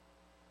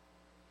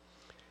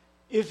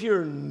If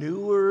you're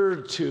newer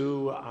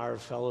to our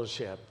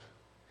fellowship,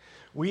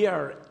 we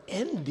are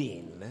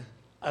ending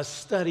a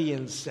study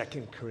in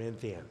 2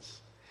 Corinthians.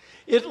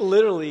 It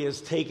literally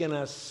has taken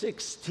us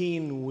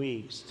 16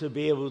 weeks to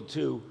be able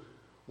to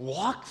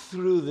walk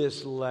through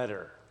this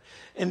letter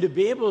and to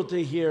be able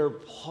to hear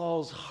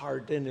Paul's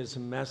heart and his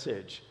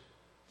message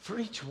for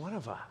each one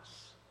of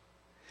us.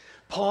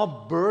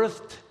 Paul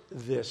birthed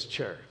this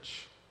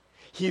church.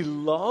 He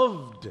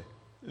loved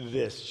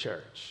this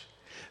church.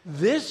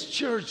 This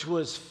church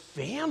was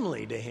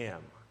family to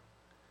him.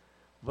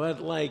 But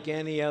like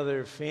any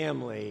other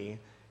family,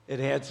 it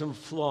had some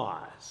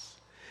flaws.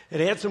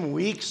 It had some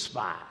weak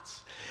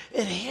spots.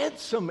 It had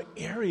some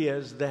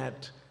areas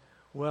that,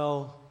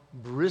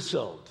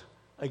 bristled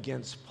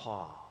against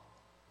Paul.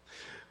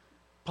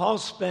 Paul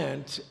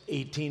spent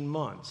 18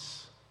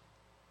 months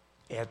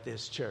at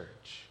this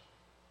church.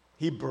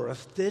 He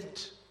birthed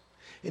it,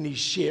 and he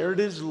shared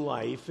his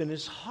life and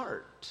his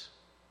heart.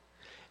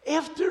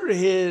 After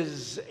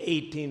his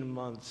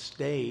 18-month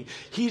stay,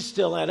 he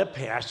still had a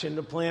passion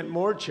to plant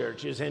more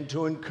churches and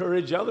to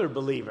encourage other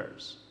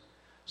believers.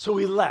 So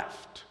he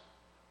left.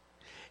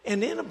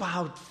 And in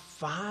about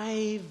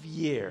 5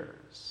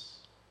 years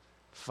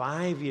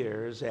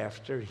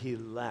after he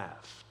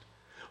left,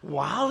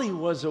 while he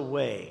was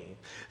away,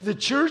 the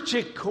church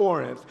at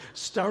Corinth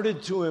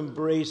started to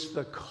embrace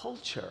the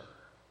culture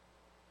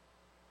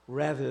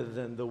rather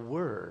than the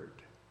word.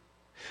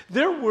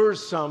 There were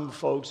some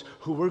folks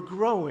who were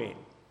growing,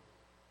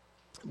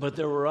 but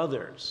there were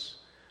others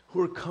who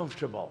were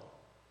comfortable.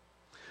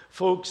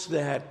 Folks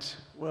that,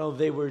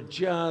 they were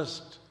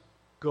just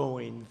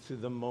going through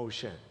the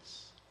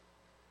motions.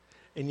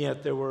 And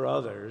yet there were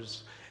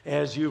others,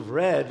 as you've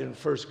read in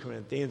 1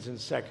 Corinthians and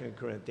 2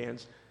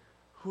 Corinthians,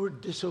 who were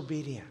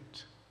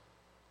disobedient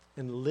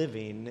and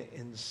living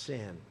in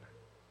sin.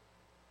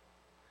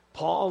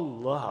 Paul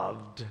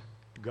loved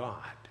God,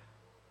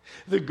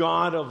 the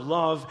God of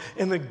love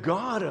and the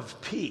God of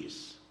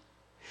peace.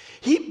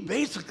 He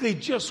basically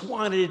just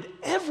wanted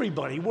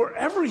everybody,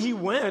 wherever he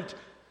went,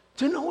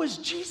 to know his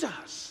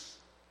Jesus.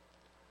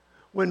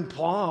 When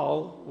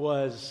Paul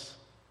was,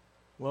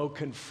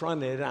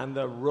 confronted on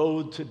the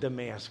road to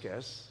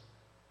Damascus,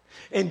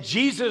 and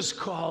Jesus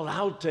called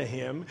out to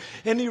him,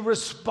 and he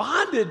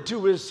responded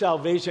to his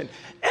salvation,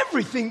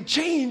 everything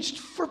changed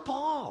for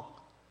Paul.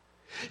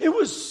 It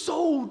was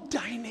so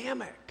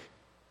dynamic.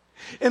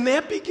 And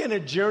that began a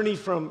journey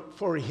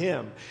for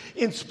him,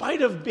 in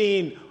spite of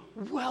being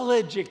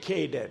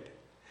well-educated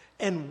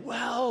and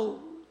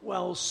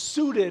well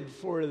suited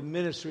for the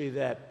ministry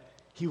that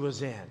he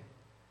was in.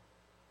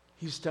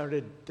 He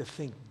started to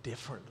think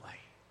differently.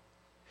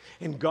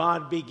 And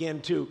God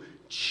began to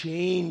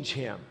change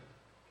him.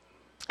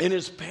 And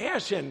his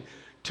passion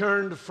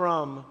turned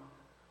from,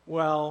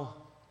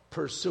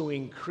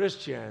 pursuing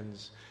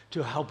Christians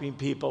to helping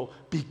people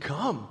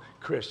become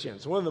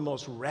Christians. One of the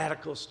most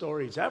radical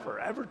stories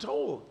ever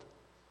told.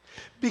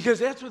 Because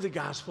that's what the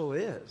gospel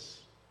is.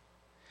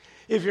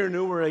 If you're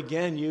newer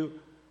again, you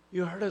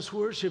heard us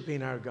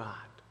worshiping our God,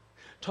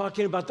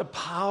 talking about the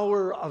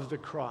power of the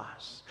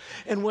cross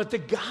and what the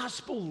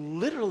gospel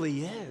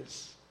literally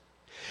is.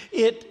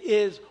 It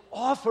is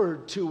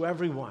offered to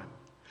everyone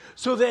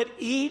so that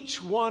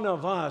each one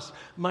of us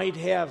might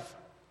have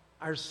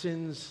our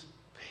sins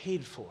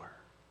paid for,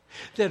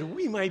 that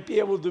we might be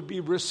able to be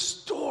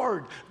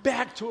restored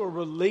back to a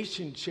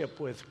relationship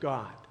with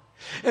God,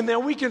 and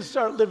that we can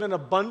start living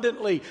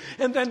abundantly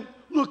and then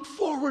look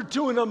forward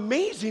to an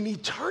amazing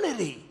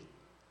eternity.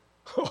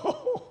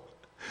 Oh,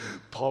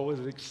 Paul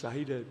was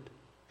excited.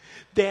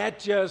 That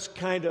just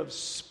kind of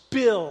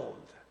spilled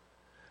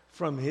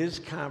from his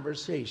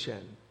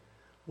conversation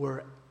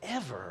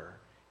wherever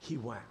he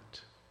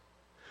went.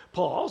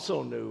 Paul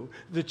also knew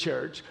the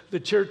church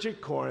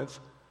at Corinth,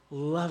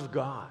 loved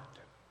God.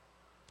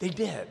 They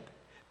did.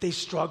 They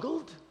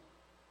struggled,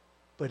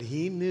 but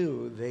he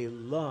knew they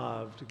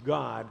loved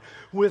God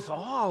with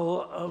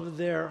all of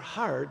their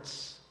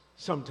hearts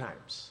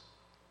sometimes.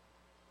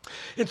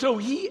 And so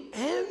he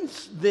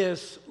ends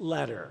this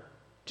letter,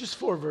 just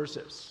 4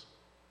 verses.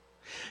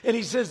 And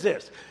he says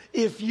this: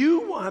 if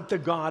you want the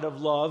God of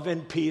love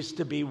and peace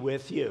to be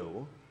with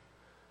you,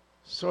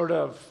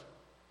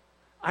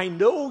 I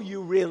know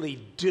you really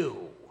do.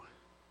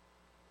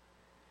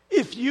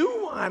 If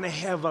you want to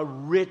have a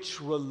rich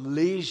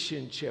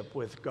relationship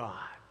with God,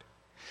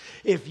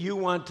 if you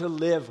want to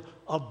live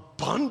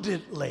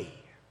abundantly,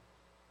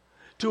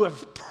 to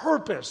have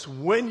purpose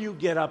when you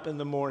get up in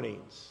the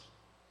mornings,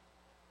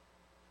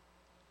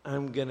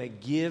 I'm going to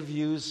give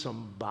you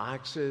some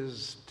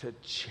boxes to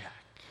check.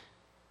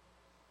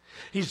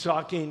 He's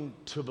talking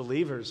to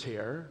believers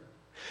here.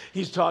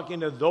 He's talking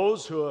to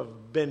those who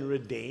have been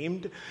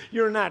redeemed.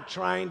 You're not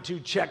trying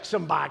to check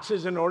some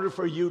boxes in order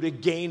for you to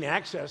gain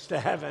access to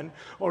heaven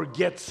or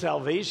get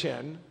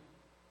salvation.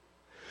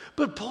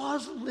 But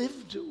Paul's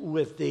lived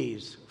with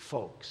these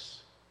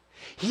folks.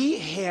 He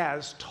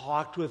has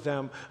talked with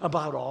them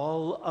about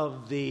all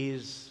of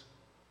these,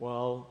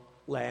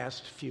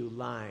 last few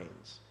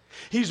lines.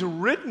 He's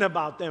written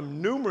about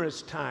them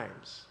numerous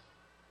times.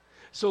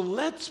 So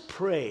let's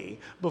pray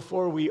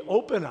before we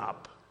open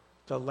up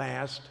the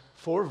last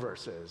 4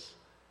 verses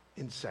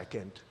in 2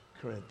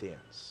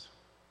 Corinthians.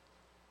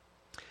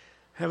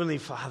 Heavenly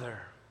Father,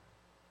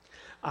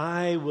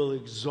 I will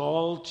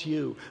exalt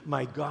you,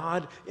 my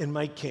God and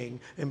my King,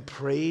 and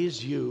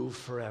praise you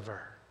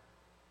forever.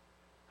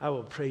 I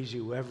will praise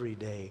you every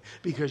day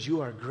because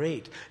you are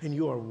great and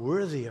you are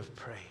worthy of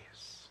praise.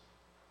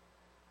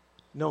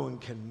 No one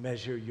can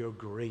measure your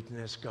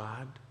greatness,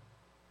 God.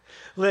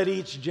 Let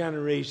each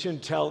generation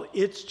tell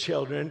its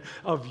children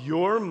of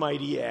your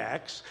mighty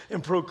acts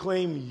and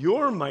proclaim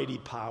your mighty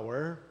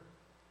power,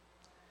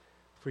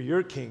 for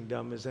your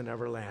kingdom is an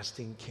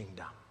everlasting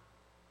kingdom.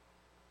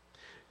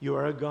 You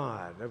are a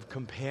God of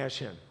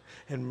compassion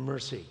and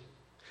mercy,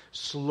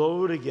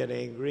 slow to get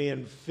angry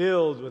and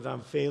filled with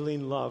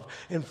unfailing love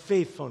and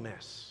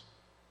faithfulness.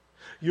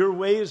 Your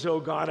ways,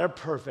 O God, are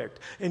perfect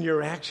and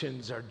your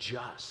actions are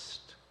just.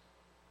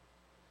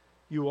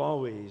 You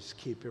always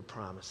keep your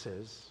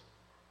promises,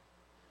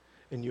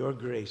 and you're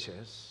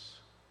gracious,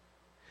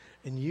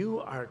 and you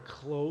are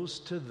close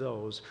to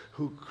those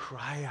who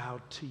cry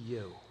out to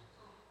you.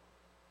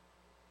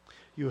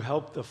 You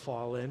help the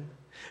fallen,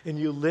 and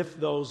you lift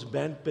those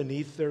bent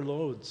beneath their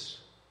loads.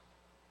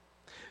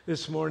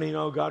 This morning,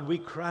 oh God, we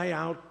cry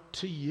out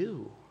to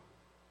you.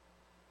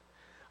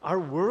 Our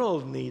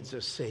world needs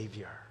a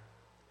Savior.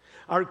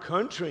 Our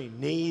country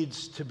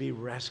needs to be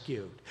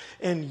rescued.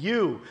 And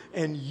you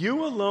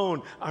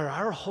alone are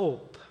our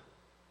hope.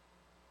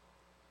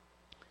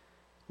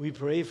 We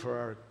pray for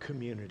our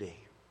community,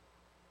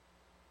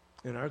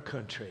 in our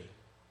country,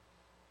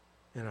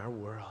 in our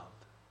world.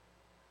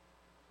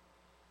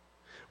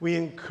 We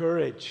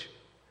encourage,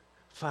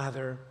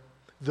 Father,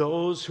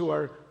 those who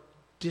are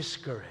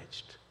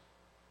discouraged.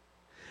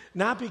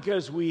 Not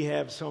because we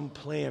have some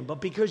plan,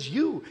 but because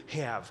you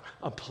have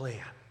a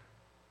plan.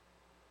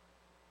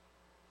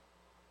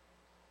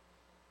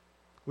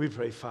 We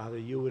pray, Father,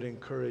 you would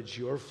encourage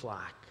your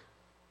flock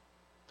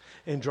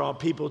and draw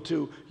people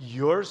to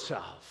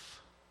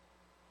yourself.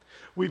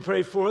 We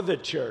pray for the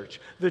church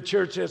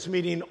that's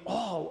meeting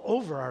all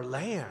over our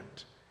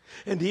land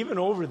and even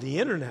over the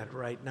internet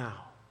right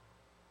now.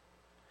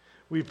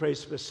 We pray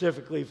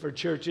specifically for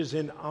churches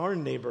in our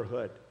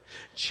neighborhood,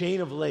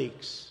 Chain of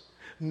Lakes,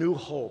 New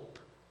Hope,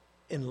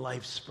 and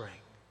Life Spring.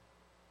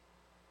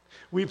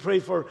 We pray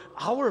for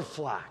our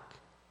flock,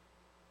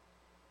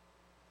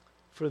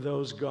 for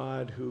those,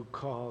 God, who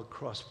call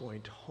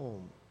Crosspoint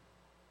home.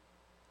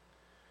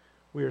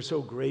 We are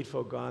so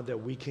grateful, God,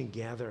 that we can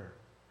gather.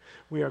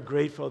 We are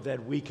grateful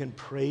that we can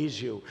praise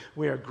you.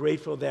 We are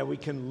grateful that we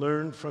can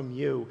learn from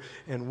you.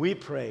 And we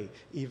pray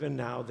even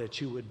now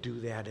that you would do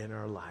that in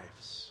our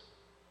lives.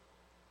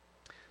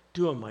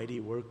 Do a mighty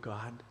work,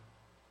 God.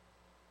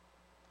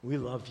 We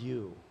love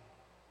you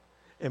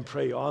and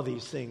pray all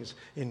these things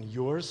in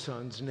your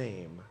Son's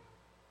name.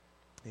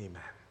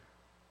 Amen.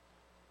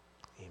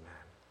 Amen.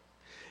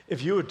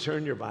 If you would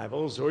turn your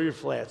Bibles or your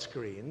flat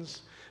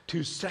screens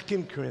to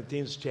 2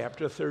 Corinthians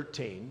chapter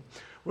 13,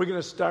 we're going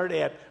to start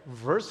at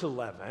verse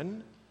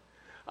 11.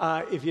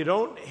 If you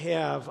don't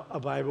have a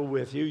Bible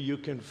with you, you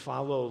can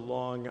follow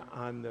along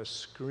on the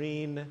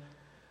screen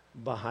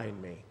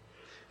behind me.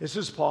 This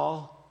is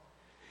Paul.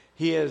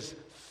 He is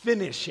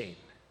finishing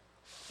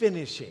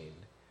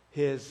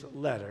his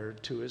letter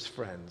to his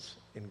friends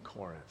in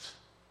Corinth.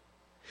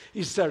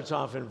 He starts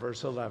off in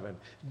verse 11.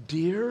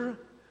 Dear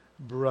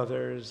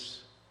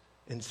brothers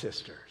and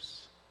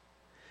sisters,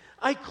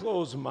 I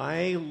close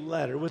my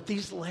letter with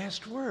these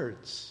last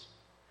words.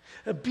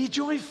 Be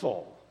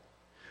joyful,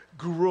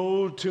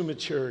 grow to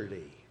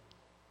maturity,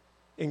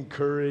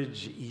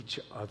 encourage each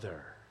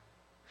other,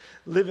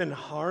 live in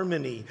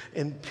harmony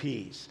and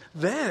peace.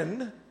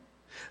 Then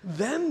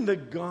the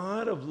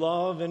God of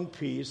love and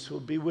peace will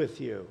be with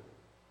you.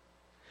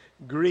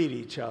 Greet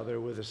each other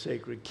with a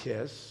sacred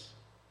kiss.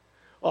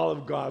 All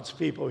of God's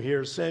people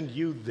here send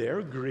you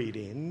their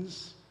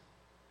greetings.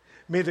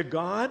 May the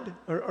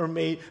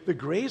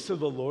grace of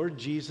the Lord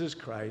Jesus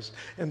Christ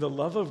and the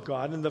love of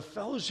God and the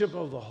fellowship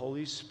of the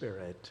Holy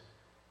Spirit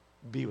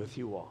be with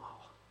you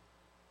all.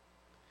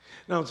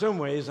 Now, in some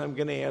ways, I'm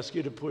going to ask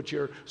you to put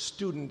your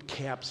student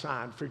caps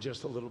on for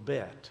just a little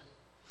bit.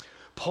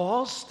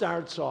 Paul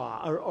starts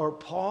off, or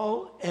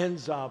Paul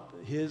ends up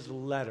his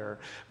letter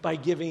by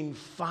giving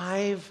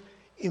 5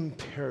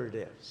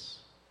 imperatives.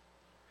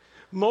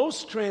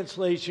 Most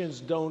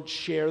translations don't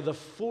share the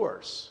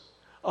force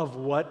of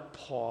what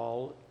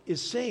Paul is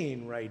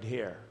saying right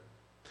here.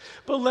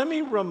 But let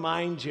me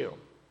remind you,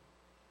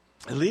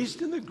 at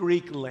least in the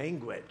Greek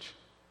language,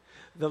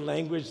 the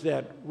language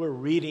that we're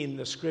reading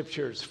the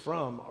scriptures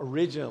from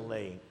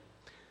originally,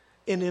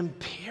 an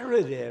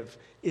imperative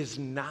is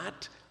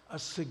not a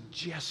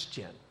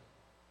suggestion.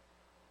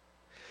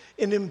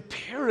 An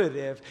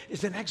imperative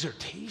is an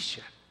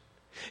exhortation.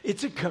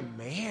 It's a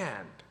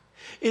command.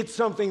 It's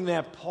something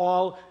that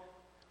Paul,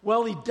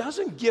 well, he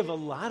doesn't give a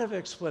lot of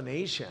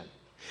explanation.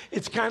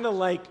 It's kind of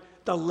like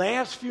the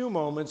last few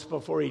moments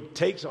before he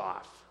takes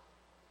off.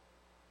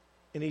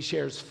 And he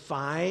shares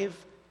 5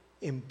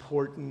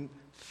 important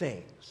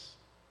things.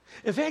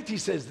 In fact, he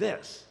says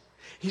this.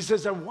 He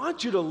says, I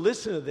want you to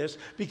listen to this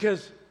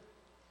because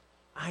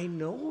I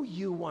know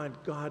you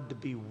want God to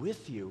be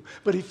with you.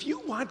 But if you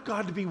want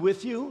God to be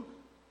with you,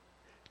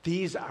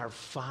 these are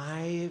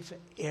 5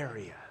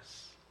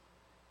 areas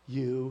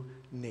you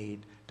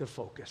need to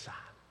focus on.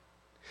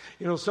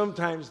 You know,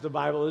 sometimes the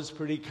Bible is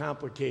pretty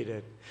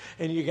complicated,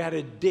 and you got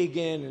to dig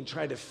in and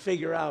try to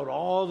figure out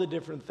all the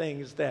different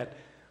things that,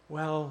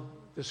 well,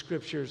 the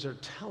Scriptures are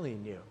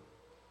telling you.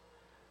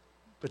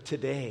 But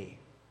today,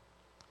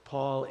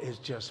 Paul is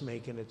just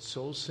making it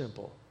so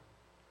simple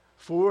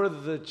for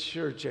the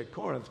church at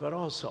Corinth, but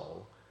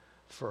also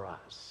for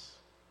us.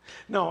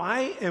 Now,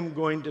 I am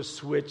going to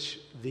switch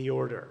the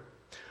order,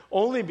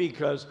 only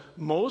because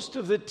most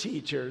of the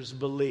teachers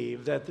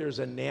believe that there's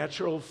a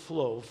natural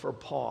flow for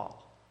Paul,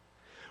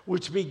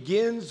 which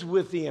begins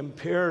with the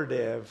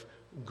imperative,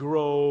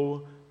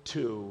 grow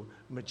to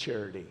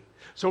maturity.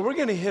 So we're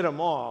going to hit them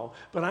all,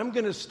 but I'm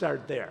going to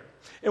start there.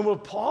 And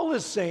what Paul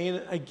is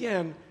saying,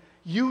 again,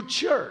 you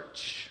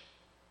church,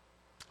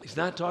 he's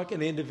not talking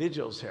to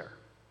individuals here,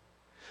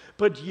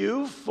 but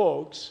you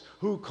folks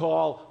who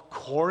call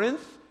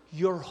Corinth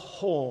your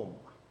home,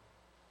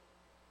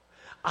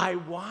 I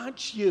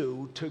want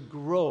you to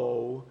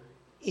grow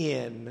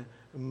in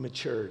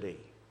maturity.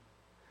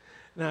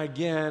 Now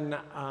again,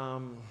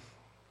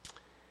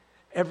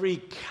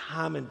 every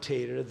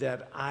commentator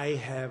that I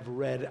have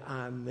read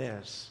on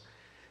this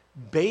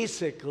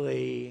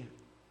basically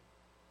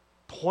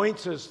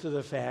points us to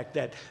the fact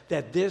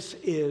that this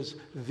is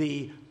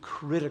the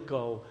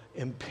critical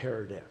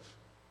imperative.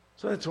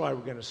 So that's why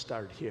we're going to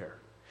start here.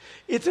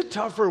 It's a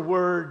tougher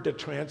word to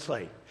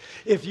translate.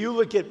 If you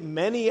look at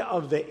many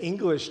of the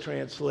English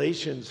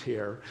translations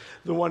here,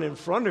 the one in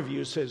front of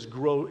you says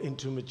grow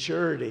into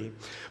maturity.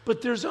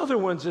 But there's other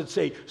ones that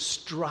say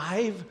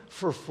strive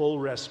for full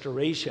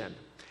restoration,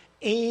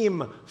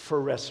 aim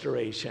for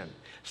restoration,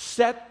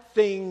 set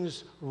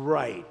things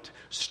right,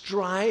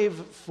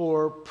 strive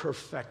for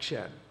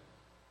perfection.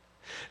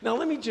 Now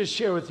let me just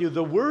share with you,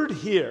 the word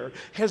here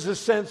has a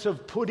sense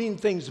of putting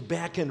things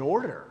back in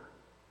order,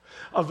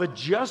 of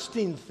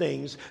adjusting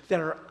things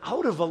that are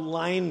out of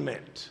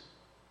alignment.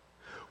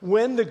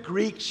 When the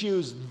Greeks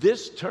used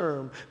this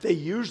term, they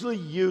usually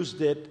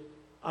used it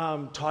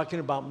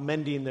talking about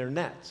mending their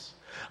nets.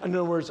 In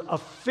other words, a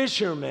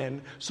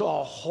fisherman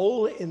saw a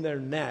hole in their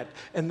net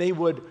and they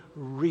would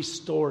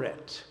restore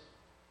it.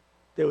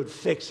 They would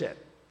fix it.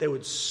 They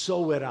would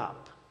sew it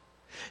up.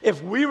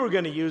 If we were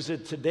going to use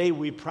it today,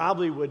 we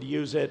probably would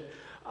use it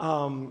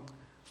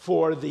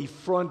for the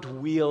front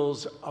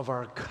wheels of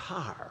our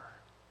car.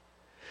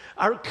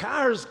 Our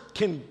cars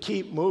can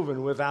keep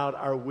moving without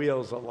our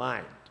wheels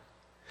aligned.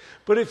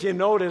 But if you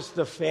notice,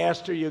 the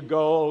faster you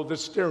go, the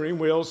steering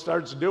wheel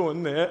starts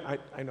doing that.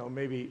 I know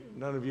maybe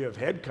none of you have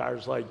had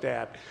cars like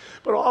that.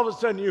 But all of a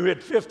sudden you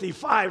hit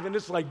 55 and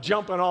it's like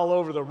jumping all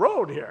over the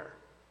road here.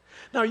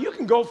 Now you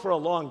can go for a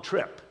long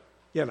trip,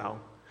 you know.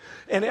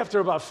 And after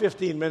about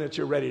 15 minutes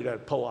you're ready to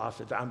pull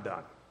off. I'm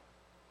done.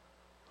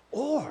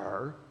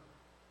 Or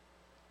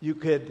you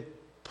could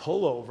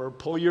pull over,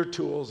 pull your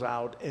tools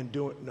out, and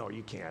do it. No,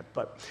 you can't.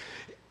 But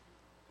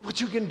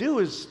what you can do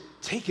is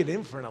take it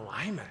in for an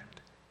alignment.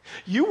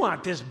 You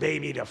want this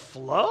baby to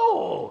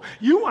flow.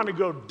 You want to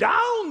go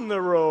down the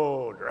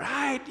road,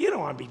 right? You don't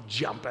want to be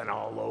jumping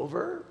all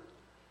over.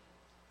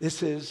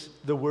 This is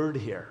the word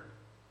here.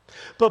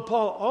 But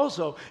Paul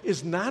also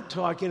is not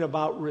talking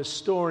about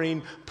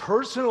restoring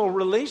personal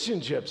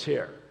relationships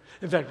here.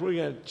 In fact, we're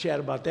going to chat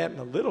about that in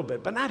a little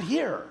bit, but not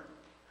here.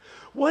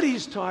 What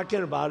he's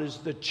talking about is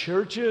the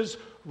church's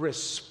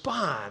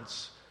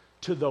response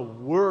to the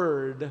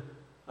Word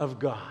of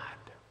God.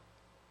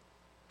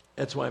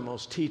 That's why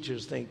most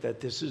teachers think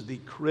that this is the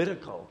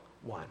critical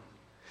one,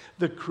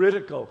 the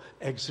critical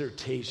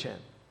exhortation.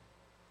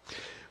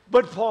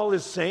 What Paul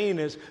is saying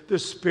is the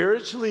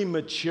spiritually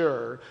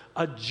mature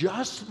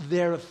adjust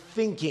their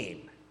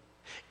thinking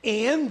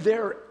and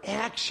their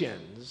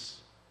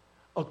actions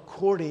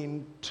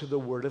according to the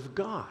Word of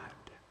God.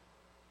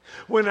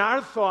 When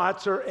our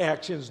thoughts or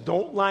actions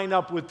don't line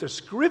up with the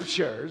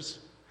Scriptures,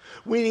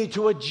 we need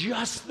to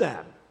adjust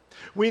them.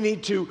 We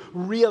need to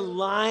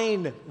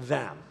realign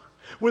them.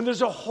 When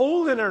there's a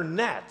hole in our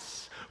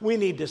nets, we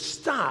need to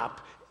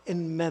stop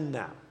and mend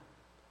them.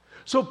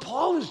 So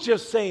Paul is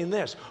just saying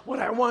this. What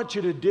I want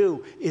you to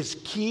do is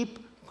keep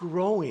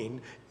growing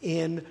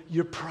in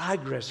your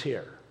progress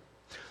here.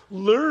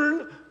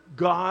 Learn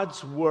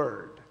God's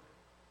Word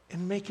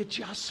and make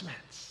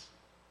adjustments.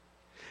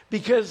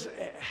 Because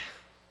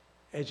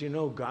as you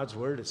know, God's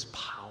Word is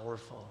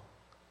powerful.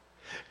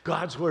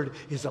 God's Word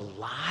is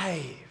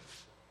alive.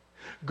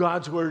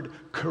 God's Word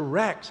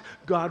corrects.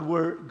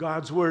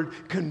 God's Word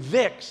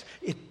convicts.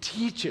 It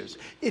teaches.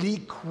 It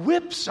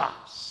equips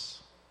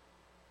us.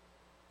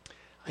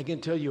 I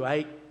can tell you,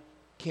 I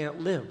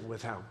can't live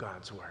without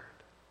God's Word.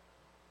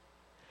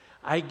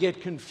 I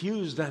get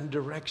confused on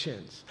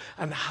directions,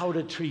 on how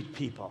to treat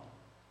people.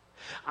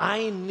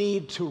 I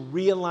need to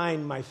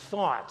realign my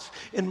thoughts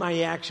and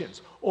my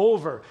actions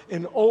over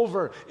and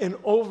over and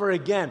over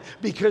again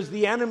because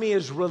the enemy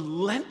is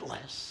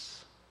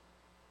relentless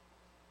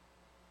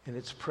in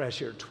its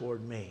pressure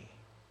toward me.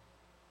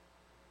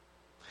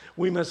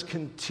 We must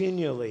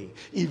continually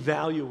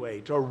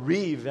evaluate or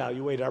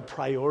reevaluate our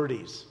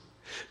priorities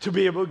to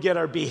be able to get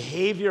our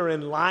behavior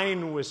in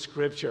line with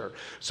Scripture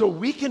so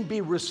we can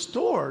be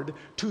restored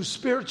to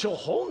spiritual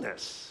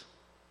wholeness.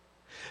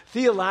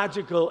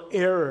 Theological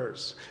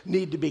errors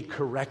need to be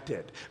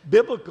corrected.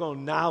 Biblical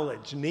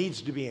knowledge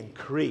needs to be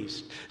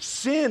increased.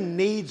 Sin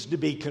needs to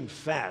be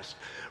confessed.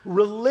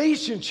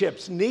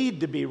 Relationships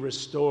need to be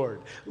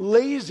restored.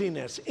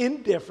 Laziness,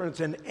 indifference,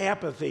 and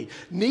apathy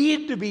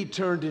need to be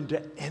turned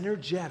into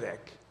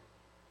energetic,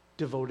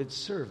 devoted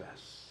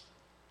service.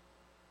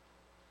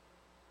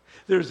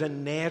 There's a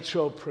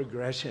natural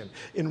progression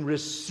in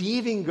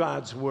receiving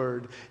God's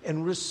word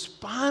and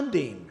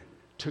responding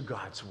to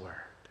God's word.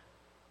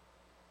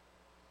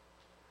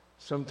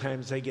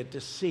 Sometimes I get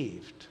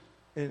deceived,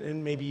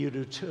 and maybe you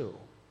do too.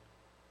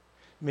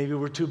 Maybe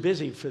we're too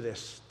busy for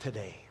this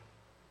today.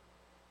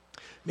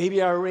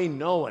 Maybe I already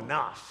know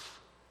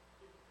enough.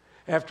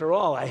 After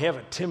all, I have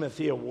a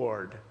Timothy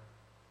Award.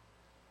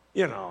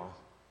 You know,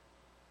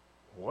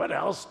 what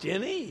else do you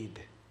need?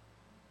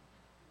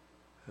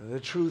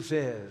 The truth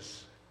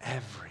is,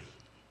 every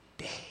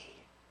day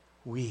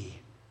we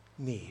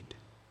need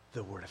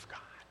the Word of God.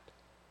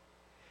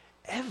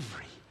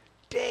 Every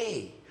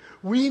day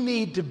we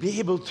need to be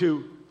able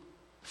to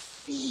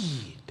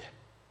feed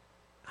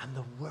on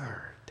the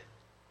Word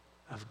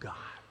of God.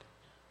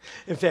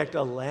 In fact,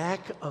 a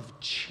lack of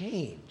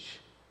change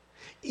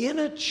in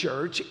a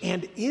church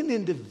and in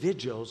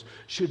individuals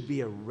should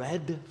be a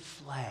red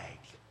flag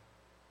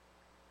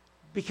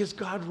because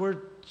God's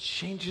Word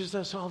changes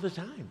us all the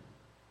time.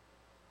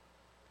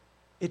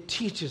 It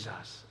teaches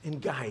us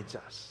and guides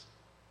us.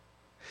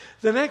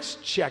 The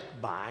next check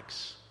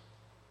box,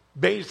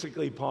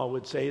 basically, Paul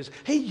would say is,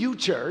 hey, you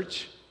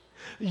church,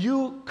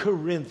 you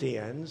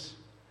Corinthians,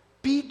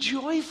 be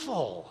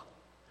joyful.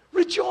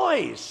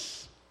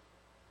 Rejoice.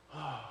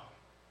 Oh.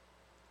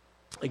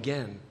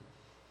 Again,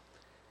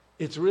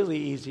 it's really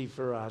easy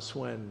for us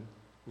when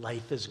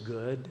life is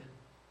good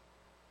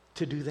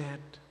to do that.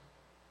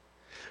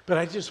 But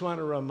I just want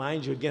to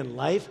remind you again,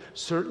 life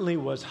certainly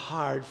was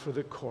hard for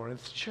the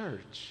Corinth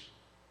church.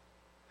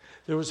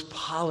 There was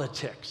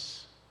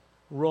politics.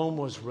 Rome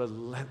was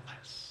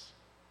relentless.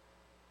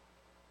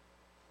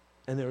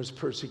 And there was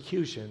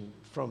persecution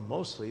from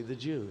mostly the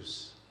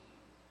Jews.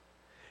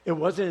 It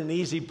wasn't an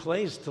easy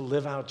place to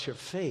live out your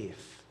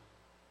faith.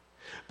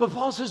 But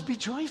Paul says, be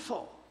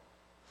joyful.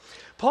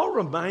 Paul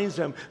reminds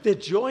them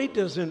that joy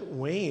doesn't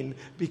wane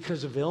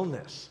because of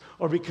illness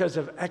or because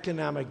of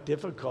economic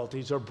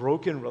difficulties or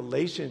broken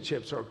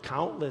relationships or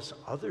countless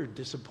other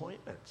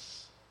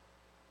disappointments.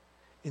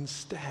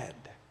 Instead,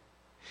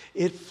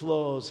 it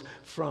flows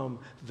from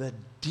the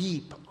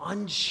deep,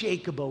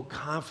 unshakable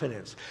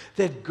confidence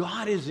that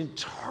God is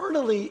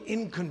eternally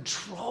in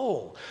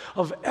control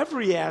of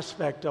every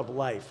aspect of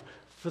life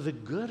for the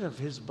good of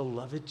his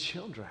beloved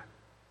children.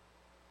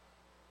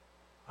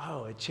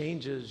 Oh, it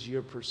changes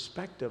your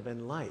perspective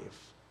in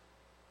life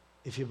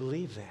if you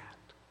believe that.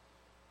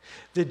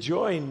 The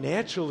joy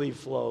naturally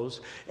flows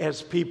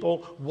as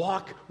people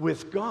walk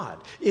with God.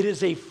 It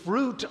is a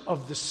fruit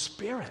of the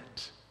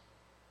Spirit.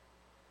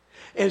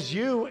 As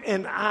you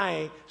and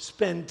I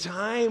spend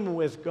time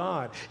with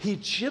God, he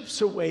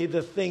chips away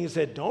the things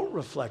that don't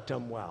reflect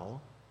him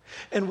well,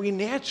 and we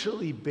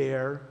naturally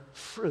bear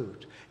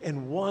fruit.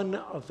 And one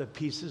of the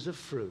pieces of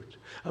fruit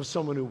of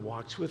someone who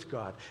walks with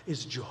God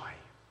is joy.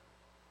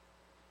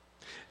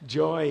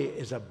 Joy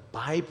is a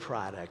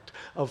byproduct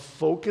of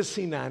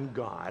focusing on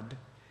God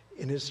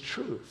in his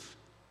truth.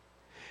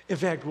 In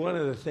fact, one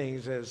of the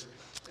things is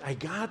I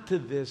got to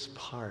this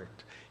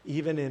part,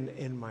 even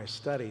in my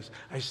studies,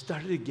 I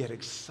started to get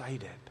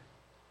excited.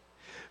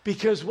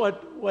 Because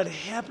what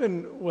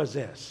happened was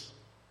this,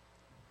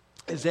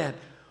 is that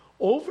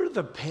over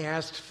the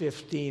past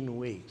 15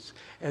 weeks,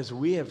 as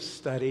we have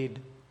studied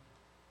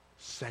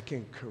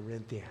 2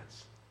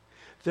 Corinthians,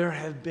 there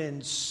have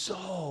been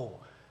so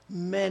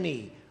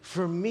many,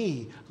 for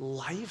me,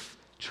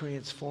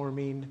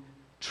 life-transforming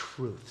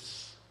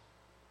truths.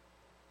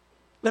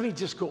 Let me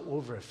just go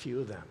over a few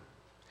of them.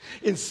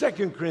 In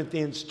 2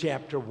 Corinthians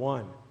chapter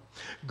 1,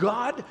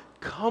 God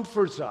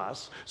comforts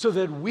us so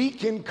that we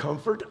can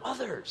comfort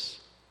others.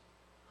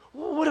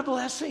 What a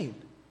blessing.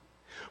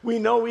 We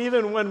know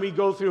even when we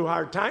go through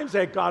hard times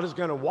that God is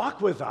going to walk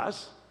with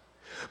us,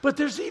 but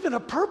there's even a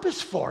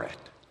purpose for it.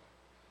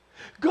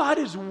 God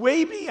is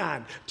way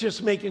beyond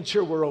just making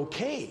sure we're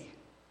okay.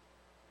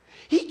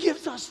 He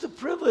gives us the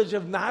privilege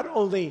of not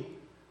only,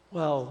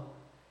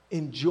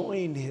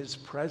 enjoying his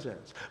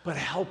presence, but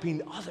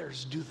helping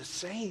others do the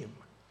same.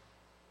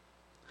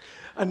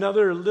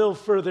 Another little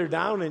further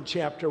down in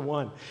chapter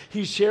 1,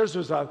 he shares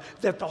with us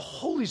that the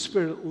Holy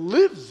Spirit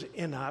lives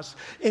in us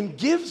and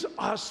gives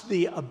us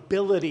the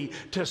ability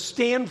to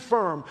stand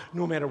firm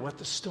no matter what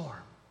the storm.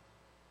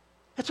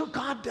 That's what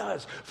God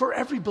does for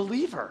every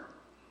believer.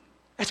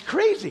 That's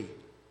crazy.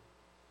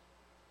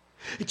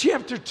 In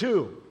chapter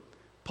 2,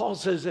 Paul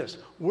says this,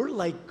 we're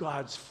like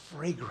God's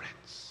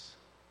fragrance.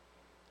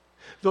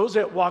 Those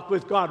that walk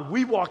with God,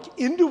 we walk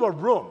into a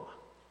room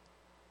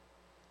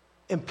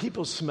and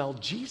people smell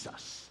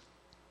Jesus.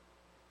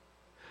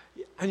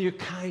 And your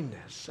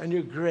kindness and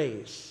your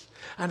grace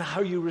and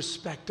how you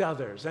respect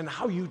others and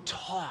how you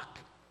talk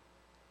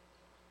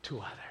to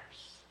others.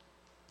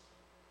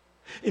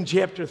 In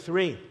chapter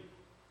 3,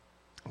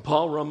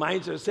 Paul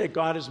reminds us that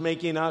God is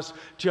making us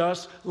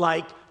just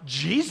like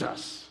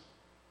Jesus.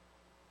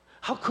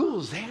 How cool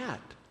is that?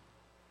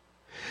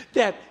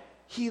 That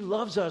he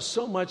loves us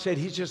so much that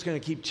he's just going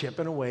to keep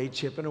chipping away,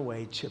 chipping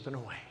away, chipping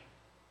away.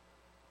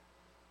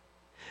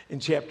 In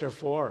chapter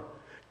 4,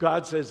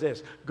 God says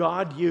this,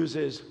 God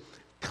uses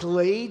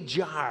clay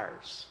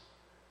jars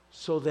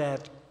so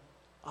that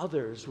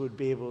others would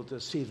be able to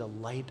see the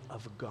light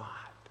of God.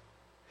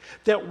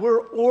 That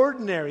we're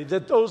ordinary,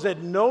 that those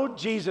that know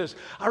Jesus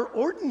are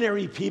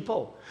ordinary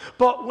people.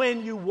 But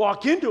when you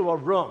walk into a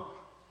room,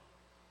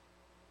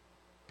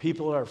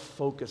 people are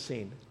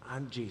focusing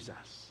on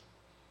Jesus.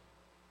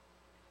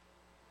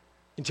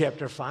 In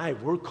chapter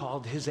 5, we're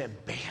called his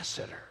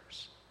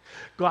ambassadors.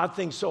 God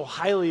thinks so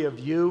highly of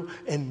you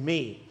and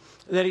me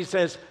that he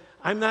says,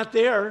 I'm not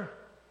there,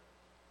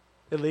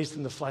 at least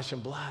in the flesh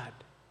and blood.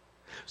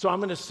 So I'm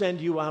going to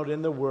send you out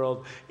in the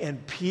world,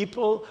 and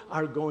people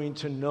are going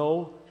to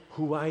know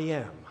who I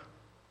am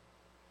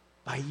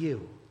by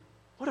you.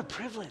 What a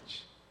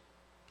privilege.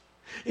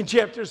 In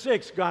chapter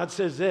 6, God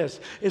says this,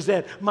 is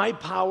that my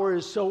power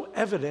is so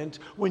evident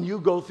when you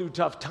go through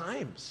tough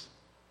times.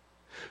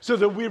 So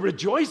that we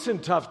rejoice in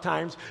tough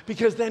times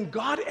because then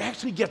God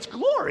actually gets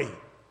glory.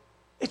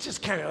 It's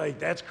just kind of like,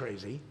 that's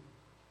crazy.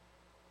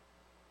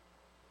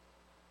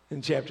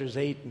 In chapters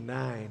 8 and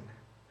 9,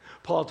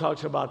 Paul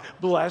talks about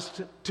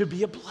blessed to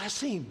be a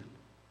blessing.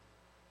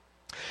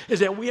 Is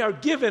that we are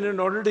given in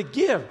order to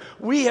give.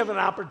 We have an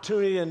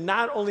opportunity to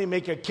not only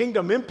make a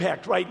kingdom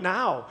impact right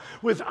now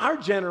with our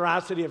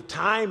generosity of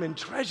time and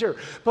treasure,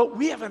 but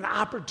we have an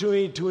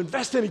opportunity to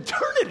invest in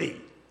eternity.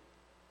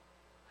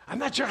 I'm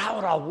not sure how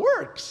it all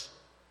works,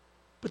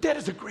 but that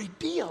is a great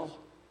deal.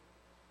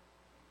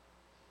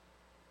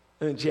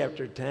 And in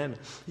chapter 10,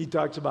 he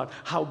talks about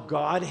how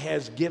God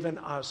has given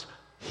us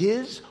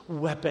his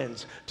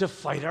weapons to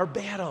fight our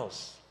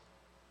battles.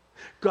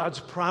 God's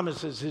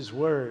promises, his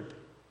word,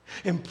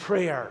 and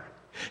prayer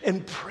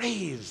and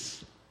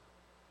praise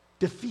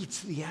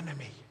defeats the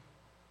enemy.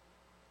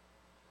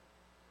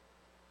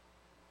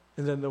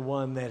 And then the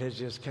one that has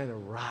just kind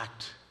of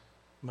rocked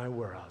my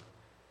world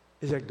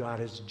is that God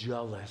is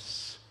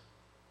jealous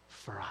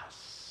for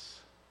us.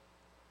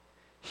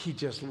 He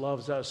just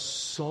loves us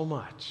so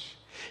much.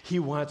 He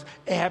wants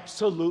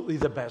absolutely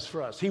the best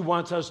for us. He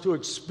wants us to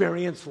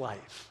experience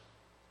life.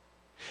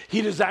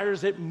 He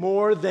desires it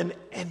more than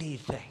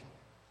anything.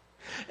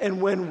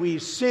 And when we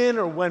sin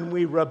or when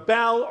we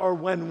rebel or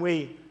when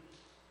we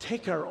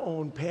take our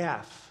own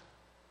path,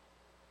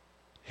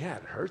 yeah,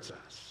 it hurts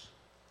us.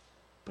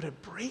 But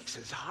it breaks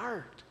his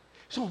heart.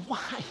 So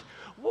why?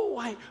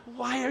 Well,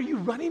 why are you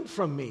running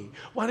from me?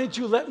 Why don't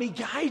you let me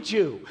guide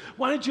you?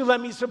 Why don't you let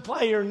me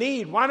supply your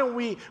need? Why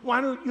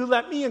don't you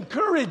let me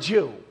encourage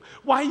you?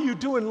 Why are you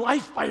doing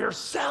life by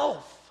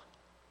yourself?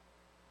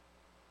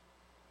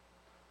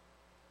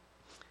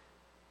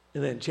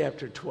 And then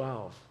chapter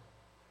 12,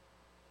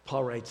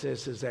 Paul writes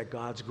this, is that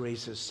God's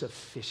grace is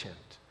sufficient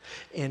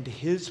and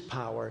his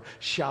power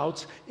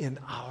shouts in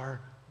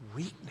our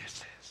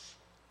weaknesses.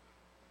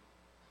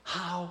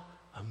 How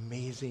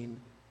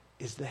amazing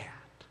is that?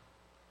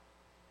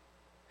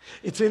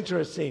 It's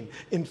interesting.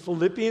 In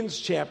Philippians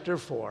chapter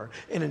 4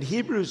 and in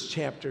Hebrews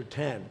chapter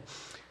 10,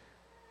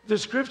 the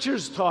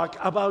scriptures talk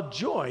about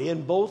joy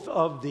in both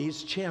of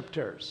these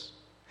chapters.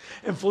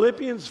 In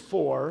Philippians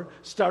 4,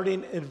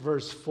 starting at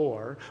verse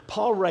 4,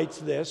 Paul writes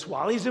this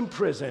while he's in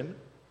prison,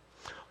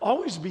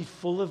 always be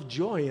full of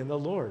joy in the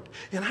Lord.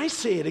 And I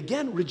say it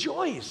again,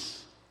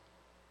 rejoice.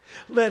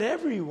 Let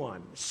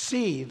everyone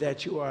see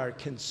that you are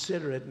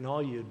considerate in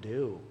all you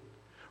do.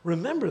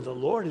 Remember, the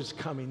Lord is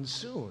coming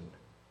soon.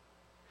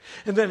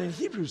 And then in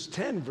Hebrews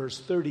 10, verse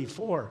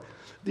 34,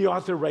 the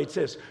author writes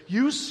this,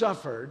 you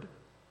suffered,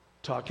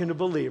 talking to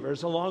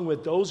believers, along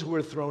with those who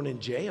were thrown in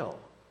jail.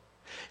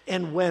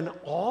 And when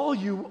all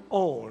you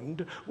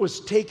owned was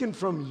taken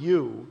from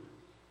you,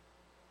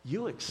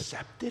 you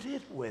accepted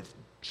it with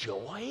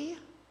joy?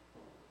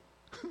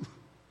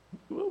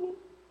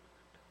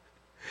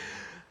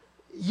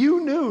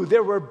 You knew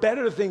there were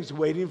better things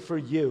waiting for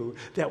you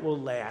that will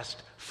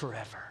last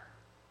forever.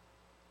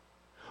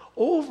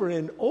 Over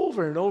and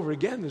over and over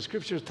again, the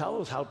scriptures tell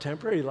us how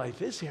temporary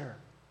life is here.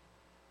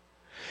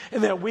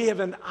 And that we have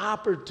an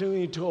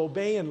opportunity to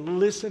obey and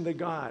listen to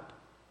God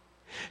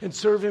and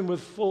serve him with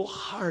full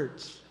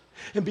hearts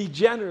and be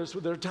generous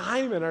with our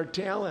time and our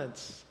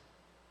talents.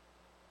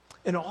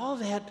 And all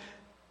that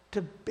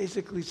to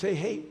basically say,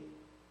 hey,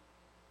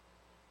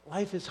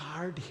 life is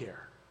hard here.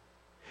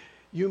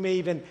 You may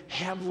even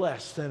have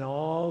less than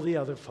all the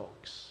other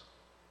folks.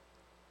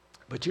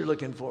 but you're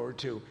looking forward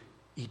to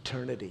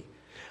eternity.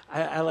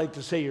 I like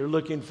to say you're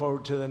looking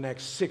forward to the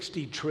next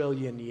 60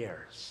 trillion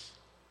years,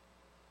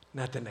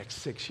 not the next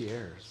 6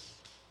 years.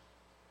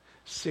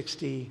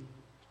 60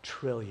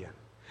 trillion.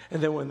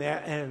 And then when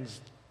that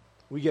ends,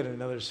 we get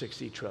another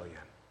 60 trillion.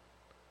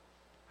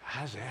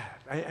 How's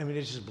that? I mean,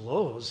 it just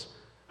blows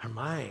our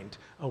mind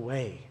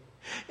away.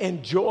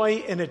 And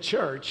joy in a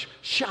church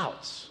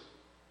shouts.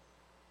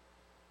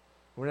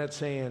 We're not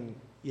saying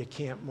you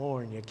can't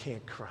mourn, you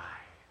can't cry.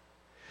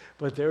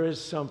 But there is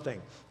something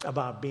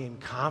about being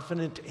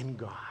confident in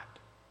God.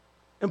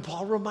 And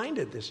Paul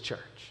reminded this church.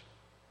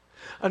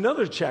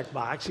 Another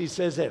checkbox, he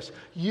says this,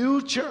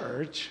 you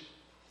church,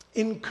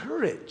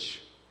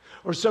 encourage.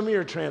 Or some of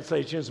your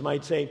translations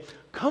might say,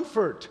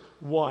 comfort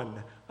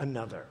one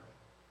another.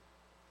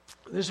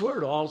 This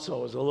word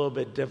also is a little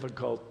bit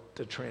difficult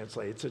to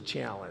translate. It's a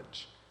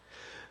challenge.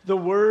 The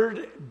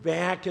word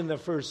back in the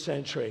first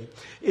century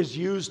is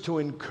used to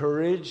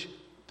encourage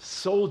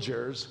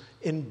soldiers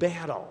in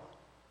battle.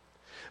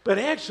 But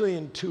actually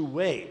in two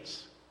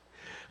ways.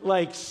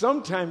 Like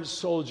sometimes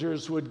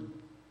soldiers would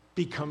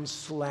become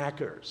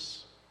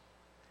slackers.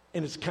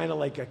 And it's kind of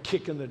like a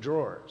kick in the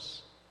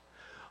drawers.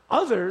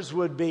 Others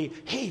would be,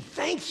 hey,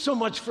 thanks so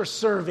much for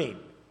serving.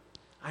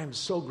 I'm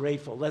so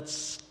grateful.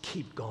 Let's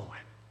keep going.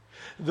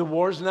 The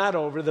war's not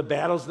over. The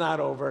battle's not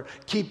over.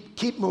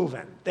 Keep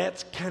moving.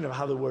 That's kind of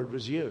how the word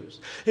was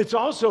used. It's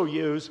also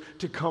used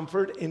to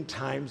comfort in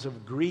times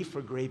of grief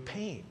or great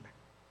pain.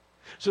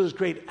 So there's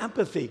great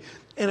empathy.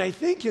 And I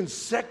think in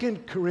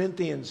 2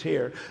 Corinthians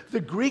here, the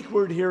Greek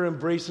word here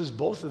embraces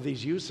both of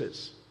these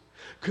uses.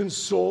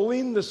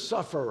 Consoling the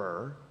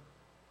sufferer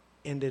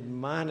and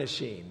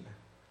admonishing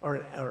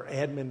or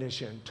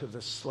admonition to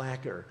the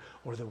slacker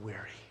or the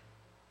weary.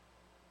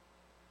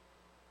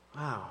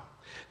 Wow.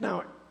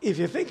 Now, if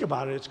you think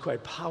about it, it's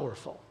quite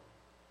powerful.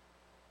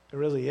 It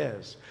really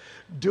is.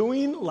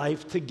 Doing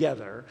life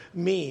together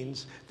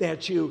means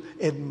that you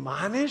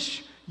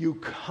admonish, you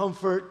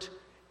comfort,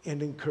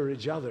 and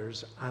encourage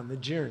others on the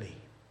journey.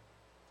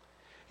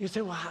 You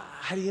say, well,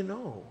 how do you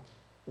know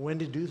when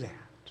to do that?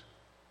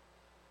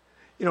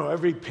 You know,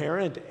 every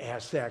parent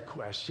asks that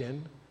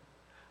question.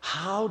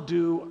 How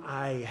do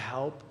I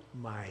help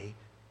my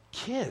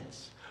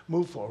kids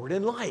move forward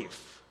in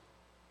life?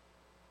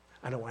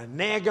 I don't want to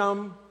nag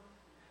them.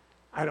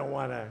 I don't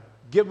want to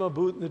give them a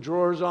boot in the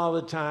drawers all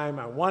the time.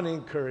 I want to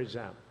encourage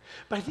them.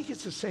 But I think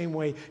it's the same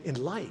way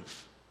in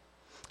life.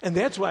 And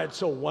that's why it's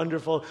so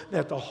wonderful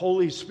that the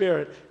Holy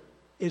Spirit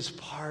is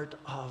part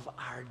of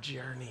our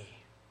journey.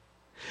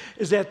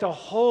 Is that the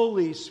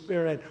Holy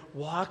Spirit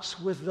walks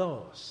with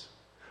those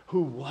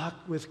who walk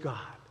with God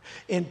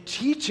and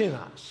teaching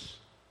us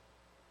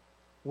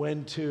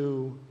when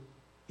to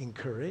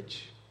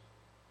encourage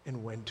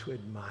and when to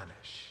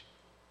admonish.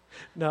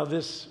 Now,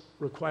 this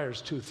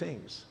requires two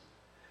things.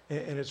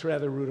 And it's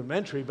rather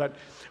rudimentary, but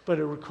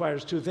it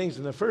requires two things.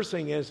 And the first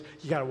thing is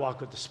you got to walk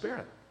with the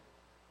Spirit.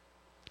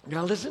 You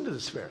got to listen to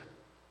the Spirit.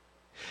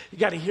 You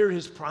got to hear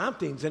his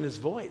promptings and his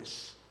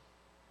voice.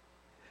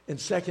 And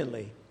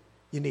secondly,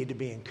 you need to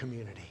be in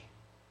community.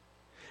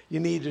 You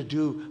need to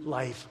do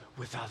life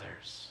with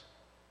others.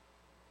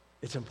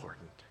 It's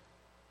important.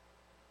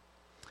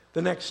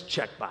 The next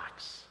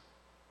checkbox.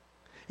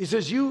 He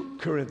says, you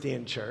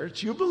Corinthian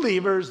church, you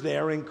believers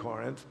there in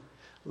Corinth,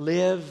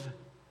 live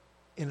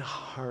in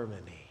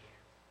harmony.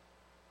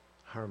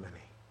 Harmony.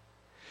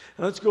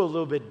 Now let's go a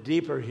little bit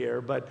deeper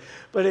here, but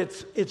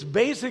it's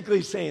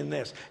basically saying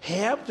this.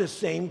 Have the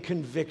same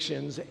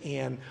convictions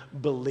and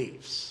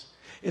beliefs.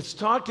 It's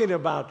talking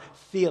about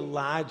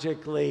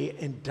theologically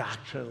and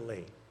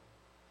doctrinally.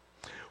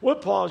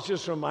 What Paul's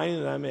just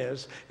reminding them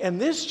is, and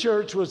this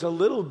church was a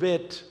little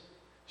bit,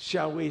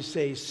 shall we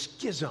say,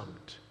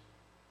 schismed.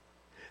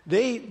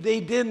 They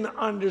didn't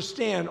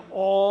understand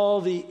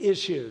all the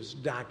issues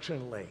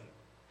doctrinally.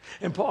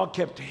 And Paul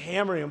kept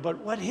hammering them, but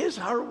what his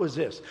heart was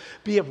this: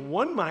 be of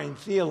one mind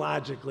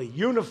theologically,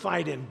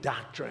 unified in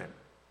doctrine.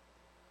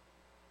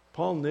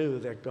 Paul knew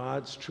that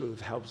God's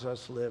truth helps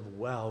us live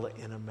well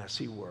in a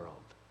messy world.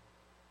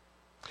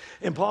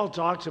 And Paul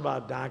talks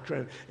about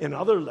doctrine in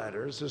other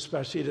letters,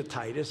 especially to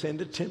Titus and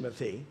to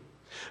Timothy.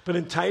 But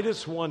in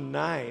Titus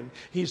 1:9,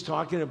 he's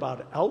talking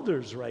about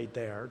elders right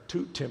there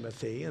to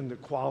Timothy and the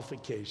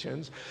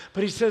qualifications.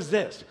 But he says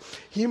this: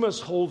 he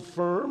must hold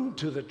firm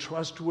to the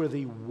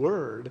trustworthy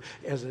word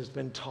as has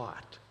been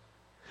taught,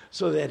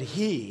 so that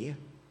he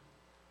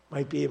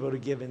might be able to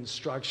give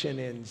instruction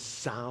in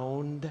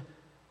sound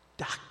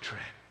doctrine,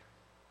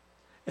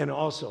 and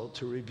also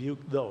to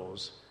rebuke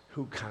those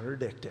who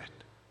contradict it.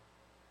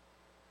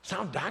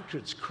 Sound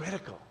doctrine is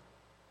critical,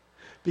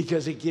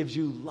 because it gives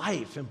you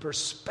life and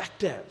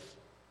perspective.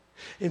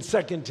 In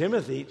 2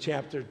 Timothy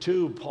chapter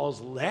 2, Paul's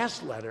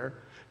last letter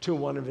to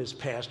one of his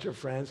pastor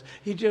friends,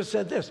 he just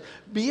said this: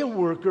 be a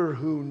worker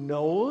who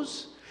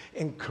knows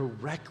and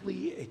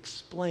correctly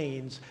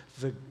explains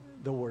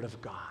the Word of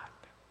God.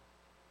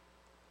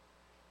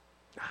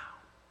 Now,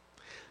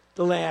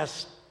 the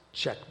last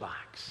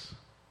checkbox.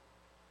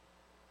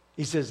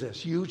 He says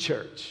this: you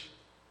church,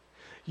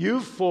 you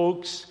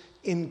folks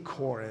in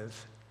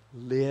Corinth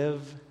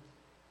live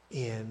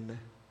in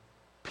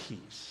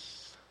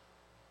peace.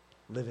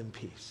 Live in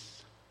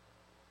peace.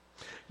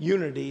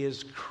 Unity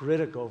is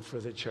critical for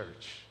the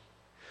church.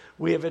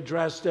 We have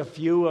addressed a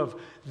few of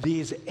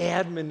these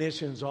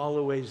admonitions all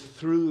the way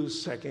through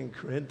 2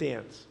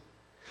 Corinthians.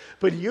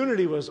 But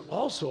unity was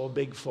also a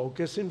big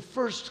focus in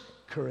 1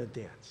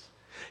 Corinthians.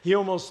 He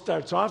almost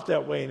starts off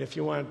that way, and if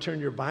you want to turn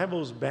your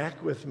Bibles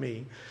back with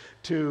me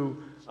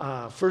to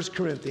 1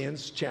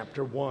 Corinthians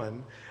chapter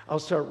 1, I'll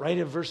start right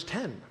at verse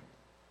 10.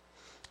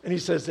 And he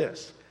says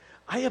this,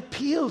 I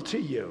appeal to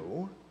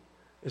you,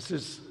 this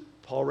is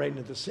Paul writing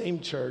to the same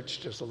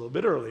church just a little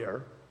bit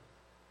earlier,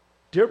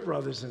 dear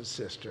brothers and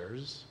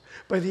sisters,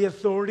 by the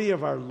authority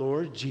of our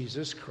Lord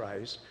Jesus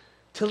Christ,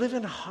 to live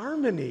in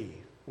harmony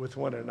with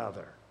one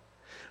another.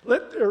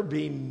 Let there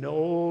be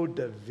no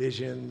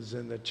divisions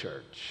in the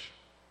church.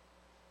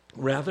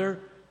 Rather,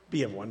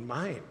 be of one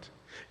mind,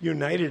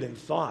 united in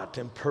thought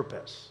and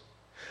purpose.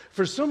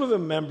 For some of the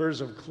members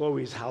of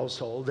Chloe's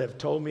household have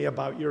told me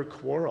about your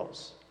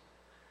quarrels.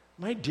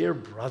 My dear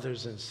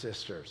brothers and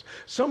sisters,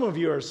 some of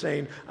you are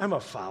saying, I'm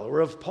a follower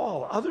of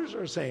Paul. Others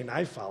are saying,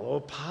 I follow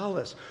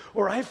Apollos,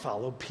 or I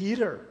follow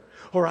Peter,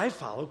 or I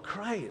follow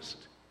Christ.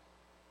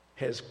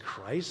 Has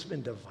Christ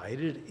been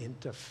divided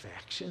into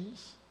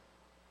factions?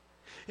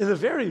 In the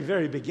very,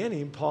 very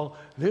beginning, Paul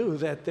knew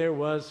that there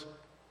was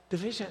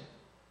division.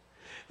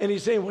 And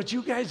he's saying, what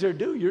you guys are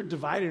doing, you're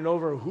dividing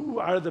over who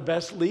are the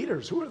best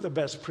leaders, who are the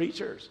best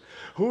preachers,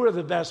 who are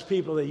the best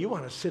people that you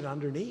want to sit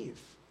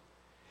underneath.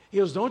 He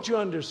goes, don't you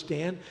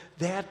understand?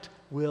 That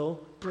will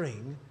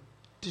bring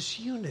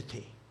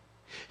disunity.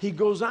 He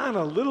goes on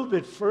a little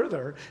bit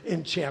further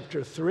in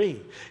chapter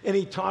 3, and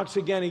he talks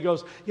again. He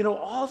goes,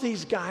 all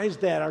these guys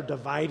that are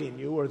dividing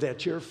you or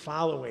that you're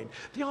following,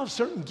 they all have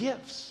certain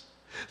gifts.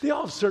 They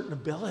all have certain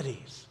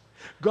abilities.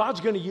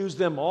 God's going to use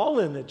them all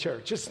in the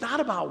church. It's not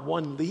about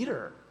one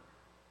leader.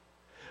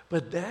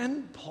 But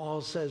then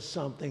Paul says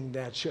something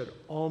that should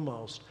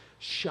almost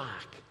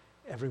shock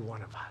every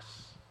one of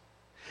us.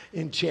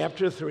 In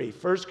chapter 3,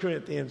 1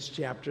 Corinthians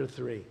chapter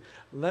 3,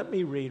 let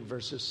me read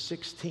verses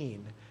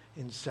 16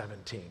 and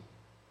 17.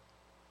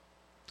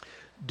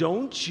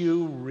 Don't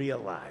you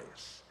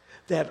realize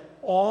that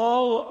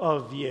all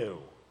of you,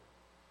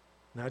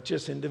 not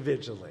just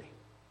individually,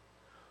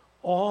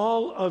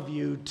 all of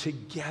you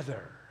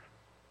together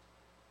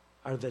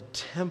are the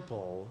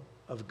temple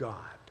of God,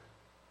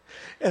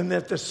 and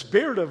that the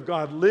Spirit of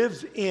God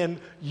lives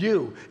in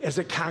you as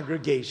a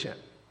congregation?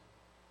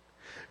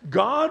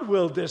 God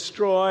will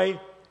destroy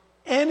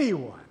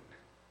anyone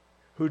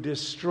who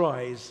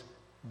destroys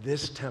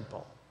this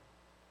temple.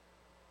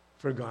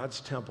 For God's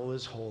temple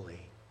is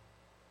holy,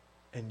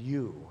 and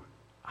you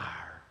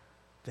are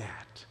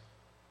that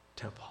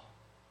temple.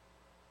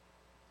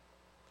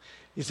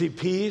 You see,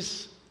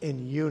 peace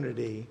and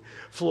unity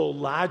flow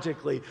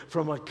logically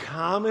from a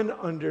common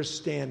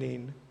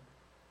understanding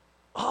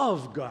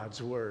of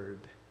God's word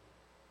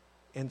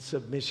and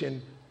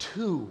submission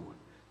to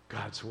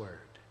God's word.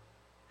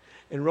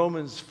 In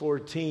Romans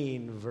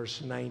 14,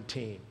 verse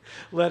 19,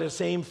 let us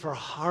aim for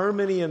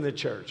harmony in the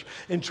church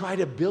and try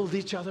to build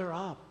each other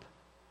up.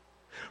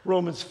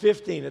 Romans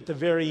 15, at the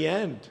very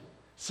end,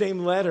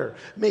 same letter.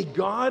 May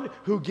God,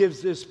 who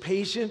gives this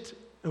patience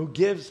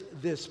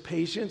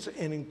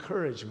and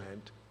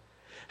encouragement,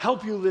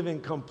 help you live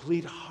in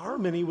complete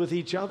harmony with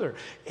each other,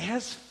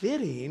 as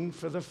fitting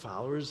for the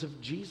followers of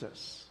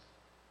Jesus.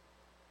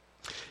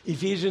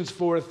 Ephesians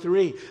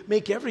 4:3,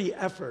 make every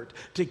effort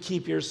to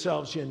keep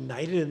yourselves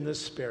united in the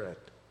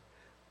Spirit,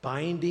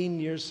 binding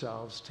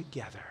yourselves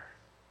together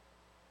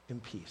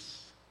in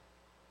peace.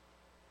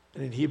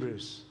 And in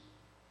Hebrews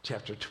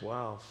chapter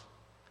 12,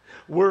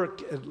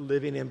 work at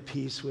living in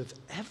peace with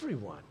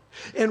everyone,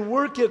 and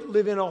work at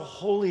living a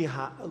holy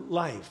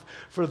life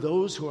for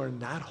those who are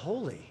not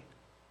holy.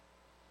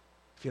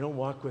 If you don't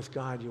walk with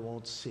God, you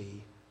won't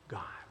see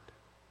God.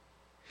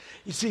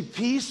 You see,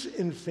 peace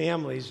in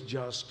families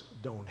just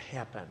don't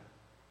happen.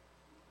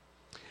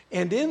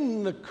 And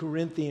in the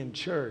Corinthian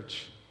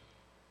church,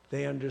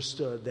 they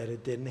understood that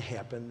it didn't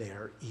happen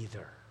there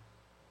either.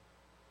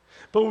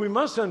 But we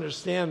must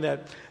understand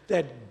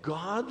that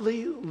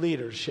godly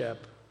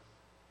leadership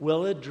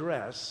will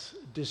address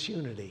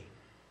disunity.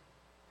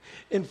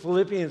 In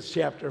Philippians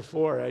chapter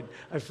 4,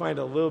 I find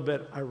a little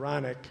bit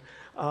ironic,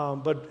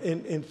 but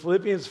in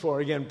Philippians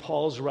 4, again,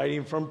 Paul's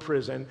writing from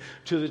prison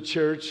to the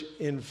church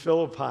in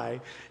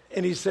Philippi,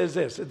 and he says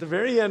this at the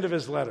very end of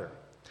his letter.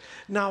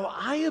 Now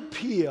I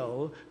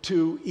appeal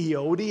to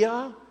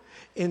Euodia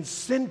and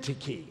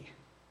Syntyche,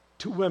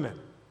 to women.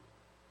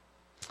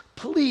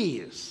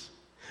 Please,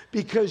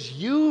 because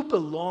you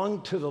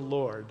belong to the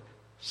Lord,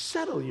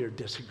 settle your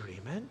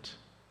disagreement.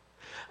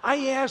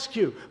 I ask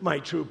you, my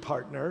true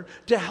partner,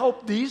 to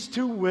help these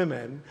two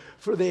women,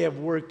 for they have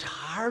worked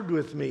hard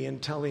with me in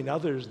telling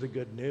others the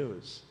good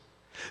news.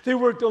 They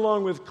worked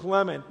along with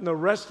Clement and the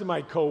rest of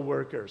my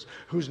co-workers,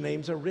 whose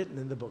names are written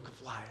in the book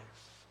of life.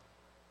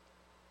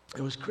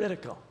 It was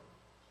critical.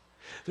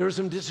 There were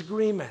some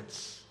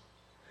disagreements.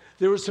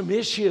 There were some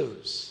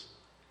issues.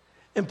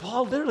 And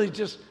Paul literally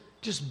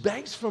just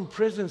begs from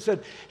prison and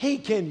said, hey,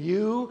 can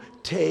you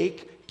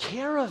take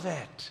care of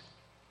it?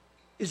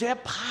 Is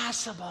that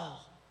possible?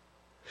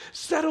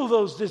 Settle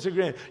those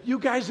disagreements. You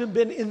guys have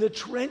been in the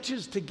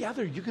trenches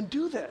together. You can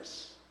do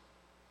this.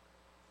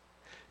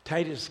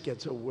 Titus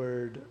gets a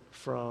word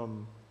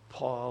from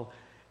Paul.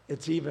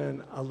 It's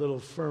even a little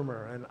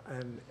firmer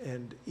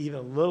and even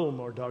a little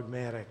more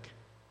dogmatic.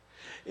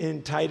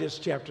 In Titus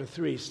chapter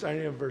 3,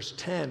 starting in verse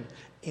 10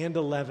 and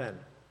 11,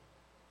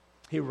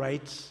 he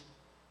writes,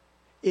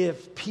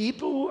 if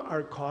people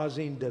are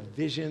causing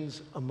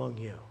divisions among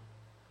you,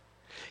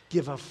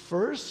 give a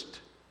first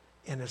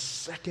and a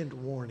second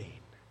warning.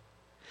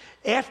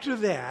 After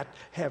that,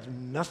 have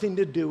nothing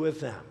to do with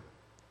them.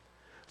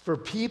 For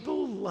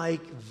people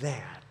like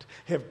that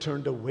have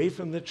turned away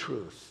from the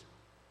truth,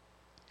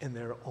 and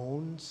their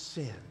own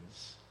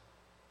sins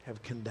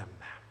have condemned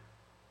them.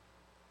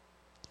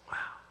 Wow.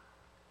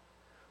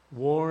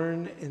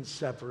 Warn and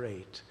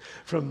separate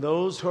from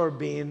those who are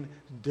being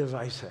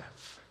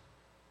divisive.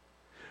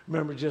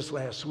 Remember, just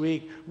last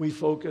week, we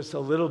focused a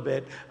little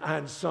bit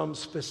on some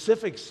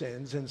specific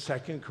sins in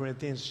 2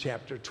 Corinthians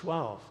chapter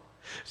 12.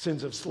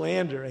 Sins of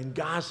slander and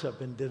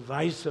gossip and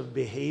divisive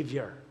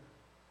behavior.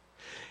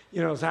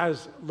 You know, as I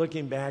was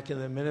looking back in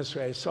the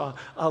ministry, I saw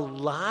a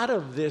lot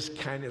of this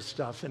kind of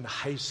stuff in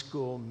high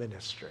school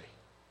ministry,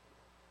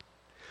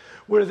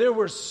 where there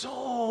were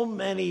so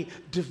many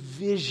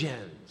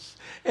divisions.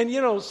 And, you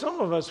know,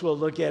 some of us will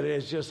look at it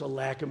as just a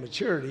lack of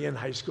maturity in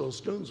high school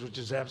students, which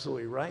is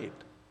absolutely right.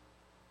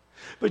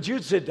 But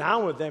you'd sit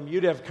down with them,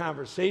 you'd have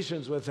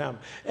conversations with them,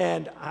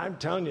 and I'm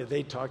telling you,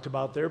 they talked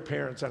about their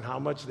parents and how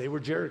much they were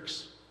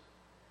jerks.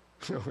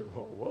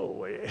 Whoa,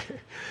 wait.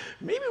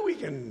 Maybe we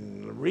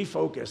can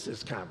refocus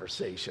this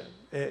conversation,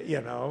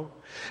 you know.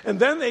 And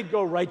then they'd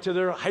go right to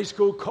their high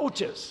school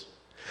coaches.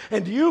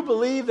 And do you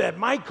believe that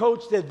my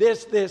coach did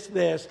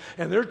this,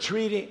 and they're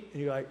treating,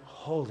 and you're like,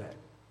 hold it.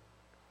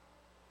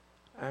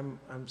 I'm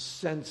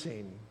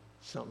sensing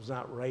something's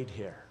not right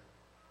here.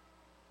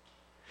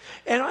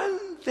 And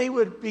they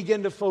would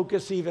begin to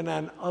focus even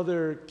on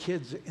other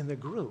kids in the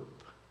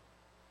group.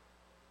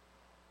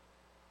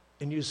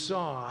 And you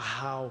saw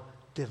how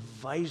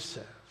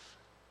divisive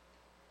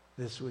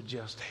this would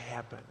just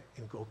happen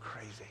and go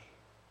crazy.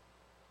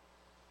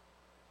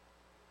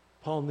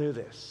 Paul knew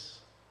this.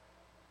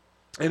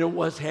 And it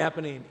was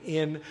happening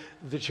in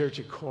the church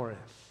at Corinth.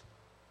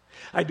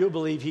 I do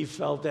believe he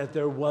felt that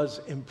there was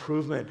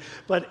improvement.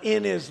 But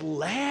in his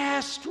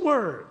last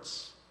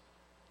words,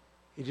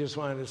 he just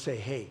wanted to say,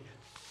 hey,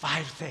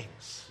 5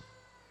 things.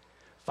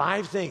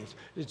 5 things.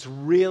 It's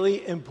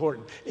really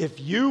important. If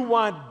you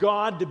want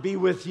God to be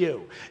with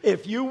you,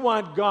 if you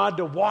want God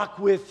to walk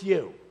with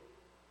you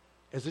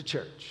as a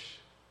church,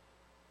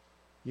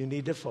 you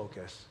need to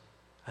focus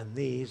on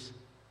these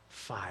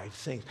 5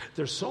 things.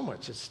 There's so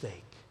much at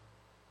stake.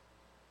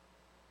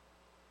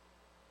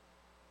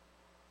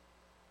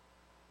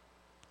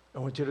 I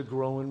want you to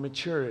grow in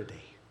maturity.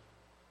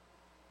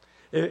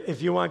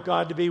 If you want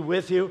God to be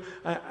with you,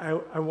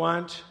 I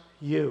want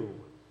you,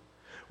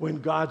 when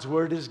God's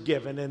word is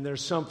given and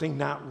there's something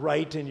not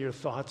right in your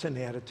thoughts and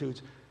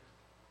attitudes,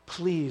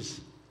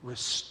 please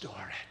restore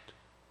it.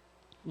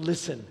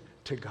 Listen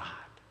to God.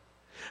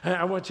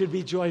 I want you to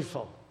be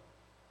joyful.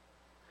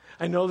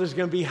 I know there's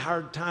going to be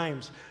hard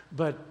times,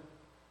 but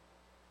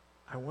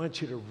I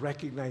want you to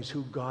recognize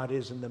who God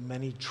is and the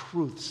many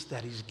truths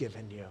that he's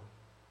given you.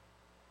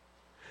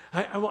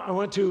 I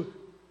want to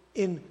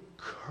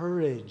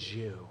encourage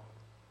you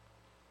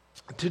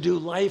to do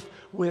life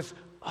with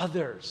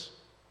others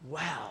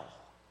well.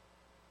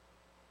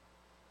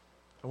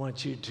 I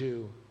want you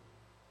to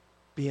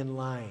be in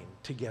line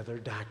together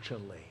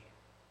doctrinally.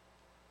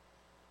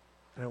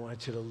 And I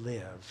want you to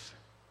live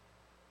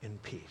in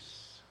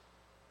peace.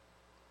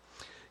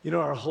 You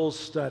know, our whole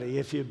study,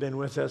 if you've been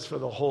with us for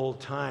the whole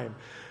time,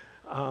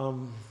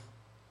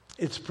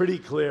 it's pretty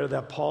clear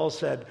that Paul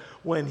said,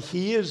 when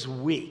he is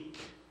weak,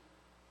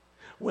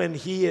 when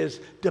he is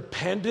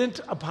dependent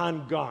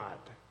upon God,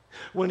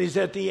 when he's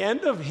at the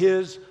end of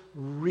his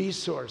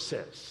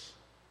resources,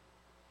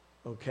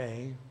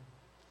 okay,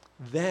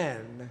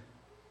 then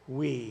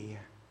we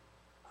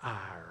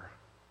are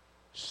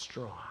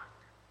strong.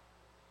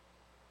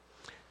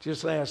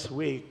 Just last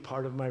week,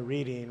 part of my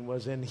reading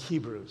was in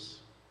Hebrews.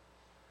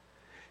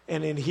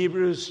 And in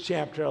Hebrews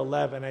chapter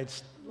 11, I'd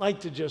like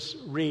to just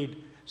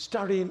read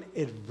starting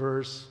at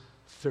verse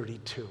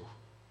 32.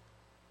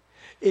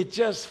 It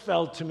just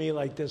felt to me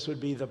like this would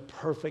be the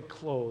perfect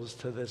close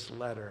to this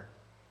letter.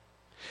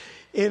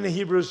 In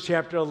Hebrews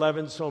chapter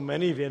 11, so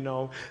many of you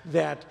know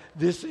that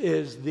this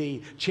is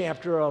the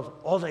chapter of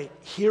all the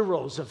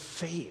heroes of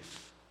faith.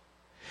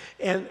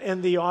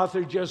 And the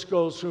author just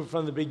goes through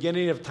from the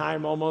beginning of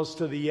time almost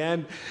to the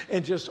end,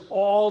 and just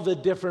all the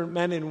different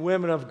men and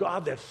women of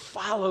God that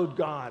followed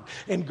God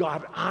and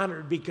God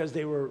honored because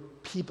they were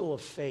people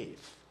of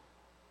faith.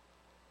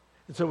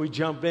 And so we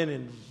jump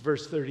in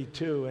verse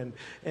 32,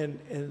 and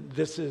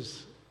this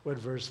is what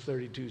verse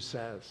 32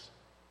 says.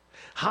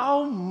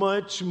 How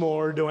much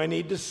more do I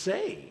need to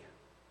say?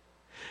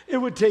 It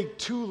would take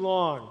too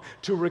long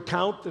to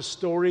recount the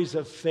stories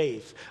of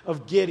faith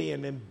of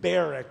Gideon and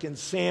Barak and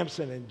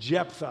Samson and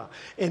Jephthah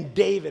and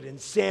David and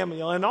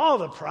Samuel and all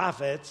the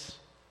prophets.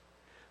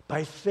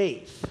 By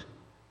faith,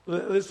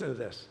 listen to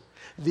this.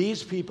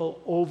 These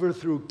people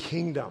overthrew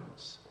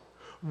kingdoms,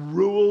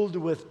 ruled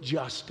with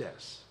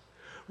justice,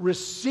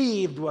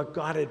 received what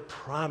God had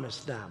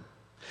promised them.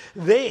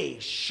 They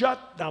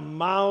shut the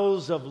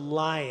mouths of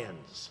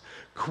lions,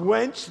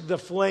 quenched the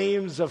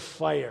flames of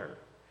fire,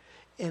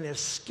 and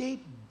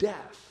escaped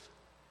death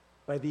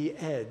by the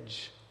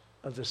edge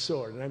of the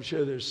sword. And I'm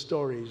sure there's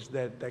stories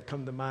that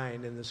come to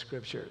mind in the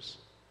scriptures.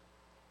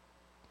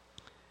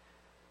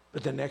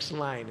 But the next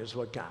line is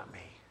what got me.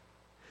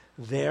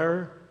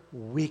 Their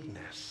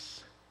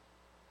weakness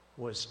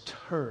was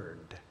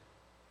turned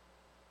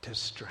to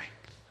strength.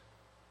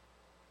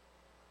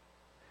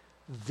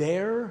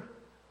 Their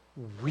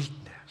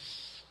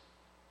weakness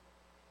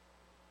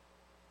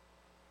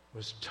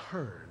was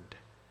turned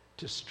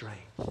to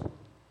strength.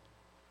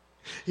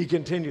 He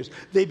continues,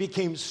 they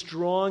became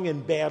strong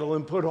in battle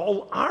and put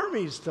whole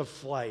armies to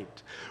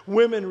flight.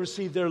 Women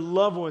received their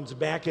loved ones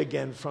back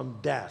again from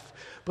death.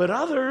 But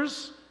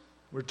others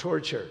were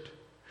tortured,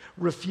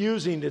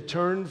 refusing to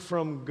turn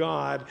from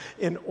God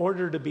in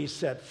order to be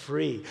set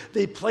free.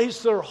 They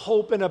placed their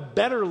hope in a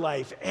better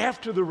life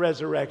after the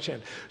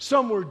resurrection.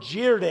 Some were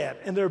jeered at,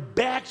 and their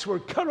backs were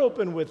cut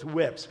open with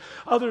whips.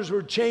 Others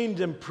were chained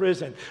in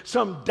prison.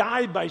 Some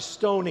died by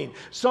stoning.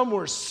 Some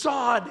were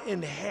sawed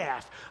in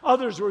half.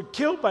 Others were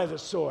killed by the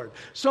sword.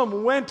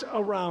 Some went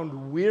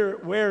around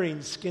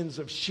wearing skins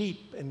of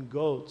sheep and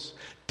goats,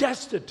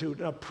 destitute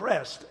and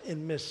oppressed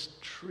and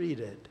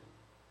mistreated.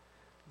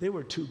 They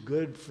were too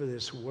good for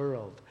this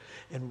world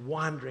and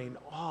wandering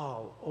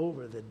all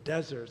over the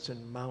deserts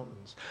and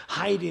mountains,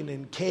 hiding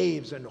in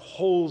caves and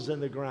holes in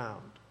the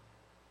ground.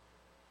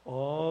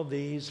 All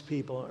these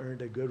people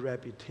earned a good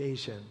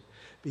reputation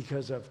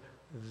because of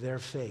their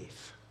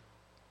faith.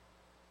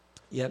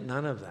 Yet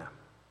none of them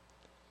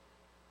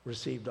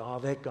received all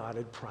that God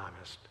had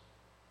promised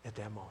at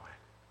that moment.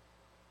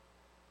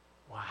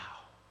 Wow.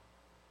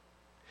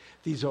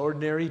 These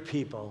ordinary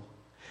people,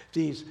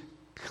 these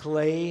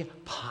clay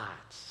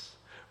pots,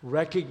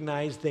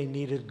 recognized they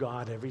needed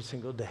God every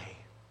single day.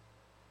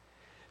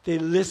 They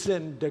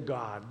listened to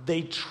God.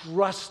 They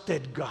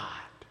trusted God.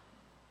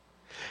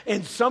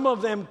 And some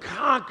of them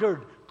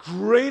conquered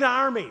great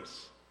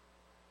armies,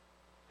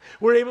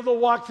 were able to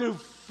walk through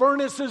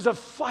furnaces of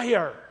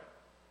fire.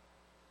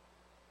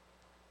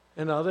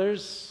 And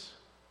others,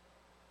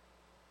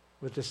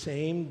 with the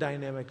same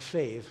dynamic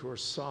faith, were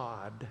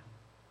sawed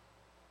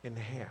in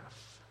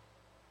half.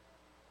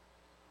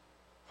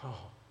 Oh,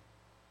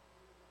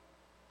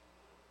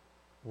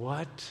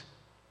 what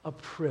a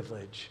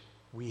privilege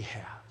we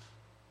have.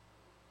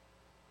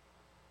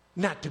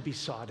 Not to be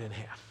sawed in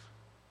half,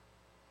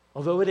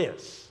 although it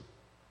is.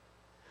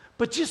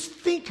 But just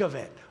think of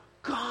it.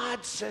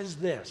 God says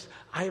this,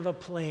 I have a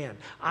plan.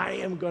 I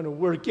am going to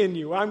work in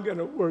you. I'm going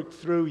to work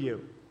through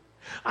you.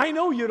 I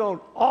know you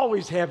don't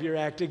always have your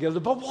act together,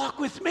 but walk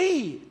with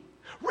me.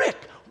 Rick,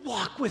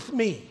 walk with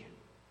me.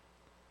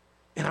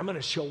 And I'm going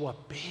to show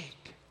up big.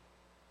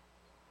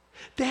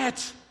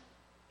 That's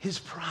his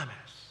promise.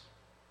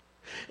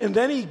 And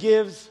then he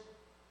gives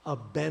a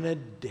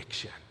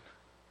benediction.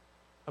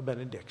 A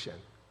benediction.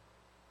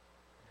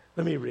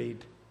 Let me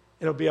read.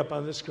 It'll be up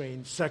on the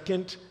screen.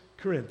 2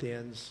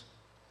 Corinthians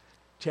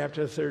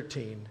chapter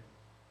 13,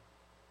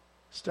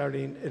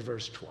 starting at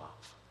verse 12.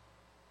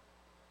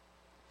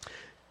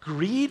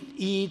 Greet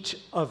each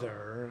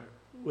other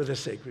with a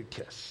sacred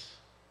kiss.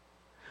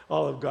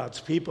 All of God's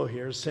people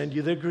here send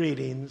you their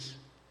greetings.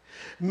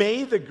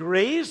 May the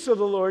grace of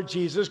the Lord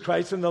Jesus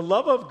Christ and the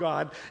love of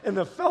God and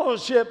the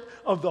fellowship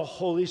of the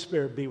Holy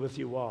Spirit be with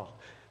you all.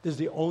 This is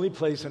the only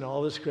place in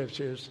all the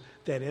scriptures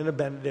that in a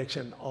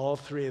benediction all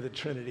three of the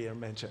Trinity are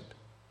mentioned.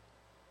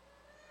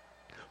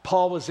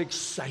 Paul was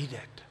excited.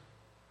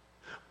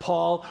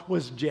 Paul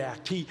was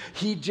jacked. He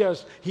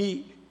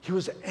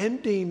was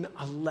ending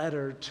a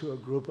letter to a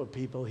group of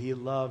people he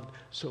loved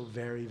so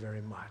very,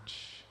 very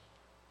much.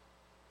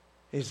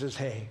 He says,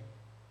 hey,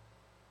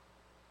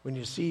 when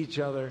you see each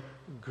other,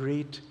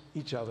 greet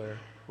each other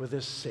with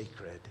a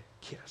sacred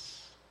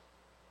kiss.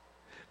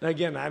 Now,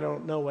 again, I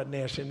don't know what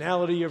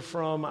nationality you're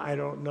from. I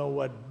don't know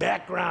what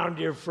background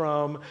you're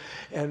from.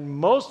 And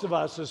most of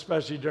us,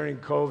 especially during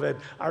COVID,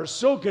 are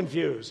so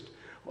confused.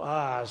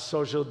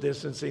 Social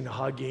distancing,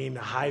 hugging,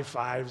 high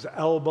fives,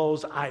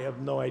 elbows, I have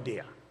no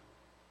idea.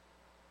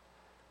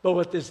 But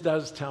what this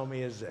does tell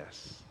me is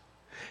this,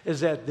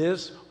 is that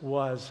this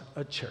was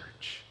a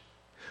church.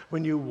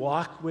 When you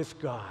walk with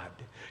God,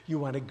 you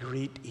want to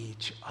greet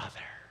each other.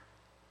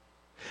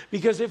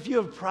 Because if you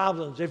have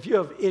problems, if you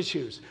have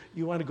issues,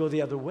 you want to go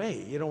the other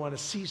way. You don't want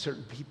to see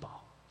certain people.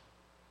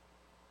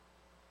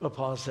 But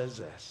Paul says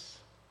this.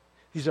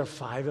 These are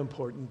 5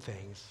 important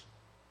things.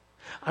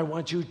 I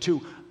want you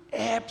to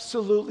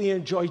absolutely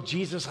enjoy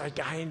Jesus like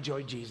I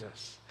enjoy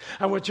Jesus.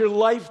 I want your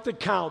life to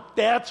count.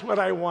 That's what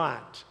I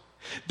want.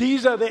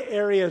 These are the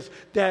areas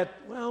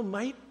that,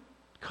 might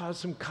cause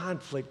some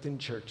conflict in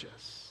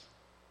churches?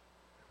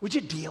 Would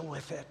you deal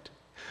with it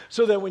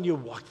so that when you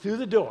walk through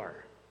the door,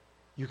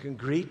 you can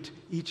greet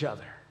each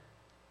other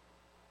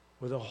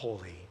with a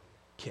holy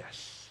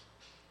kiss?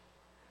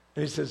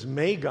 And he says,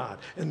 may God,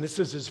 and this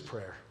is his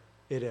prayer.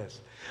 It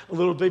is. A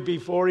little bit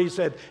before he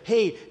said,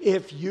 hey,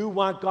 if you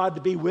want God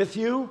to be with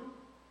you,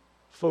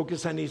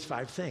 focus on these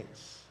 5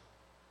 things.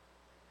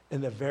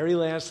 In the very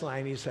last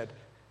line, he said,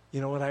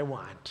 you know what I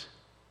want?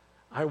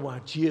 I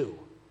want you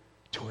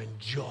to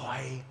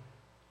enjoy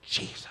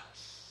Jesus.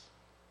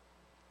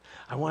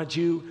 I want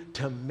you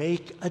to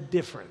make a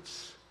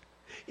difference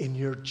in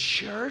your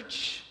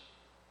church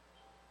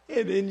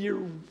and in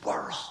your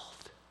world.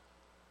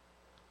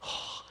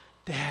 Oh,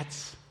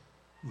 that's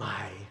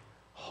my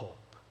hope.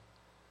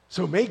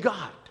 So may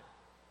God,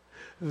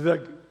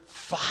 the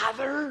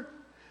Father,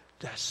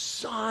 the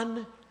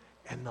Son,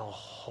 and the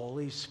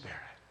Holy Spirit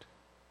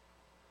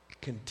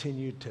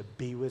continue to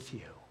be with you.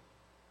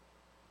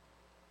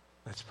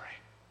 Let's pray.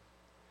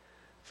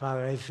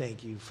 Father, I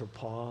thank you for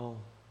Paul.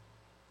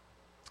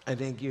 I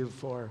thank you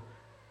for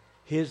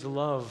his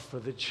love for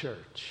the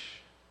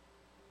church.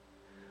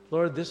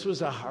 Lord, this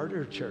was a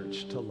harder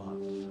church to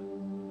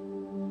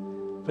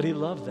love, but he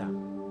loved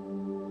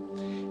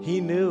them.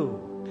 He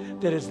knew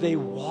that as they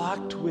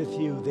walked with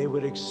you, they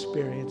would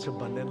experience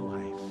abundant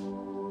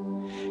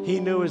life. He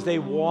knew as they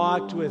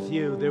walked with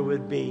you, there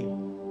would be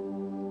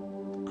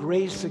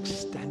grace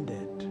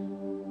extended.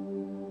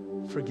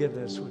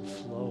 Forgiveness would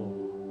flow.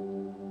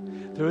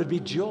 There would be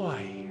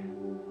joy.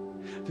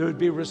 There would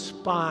be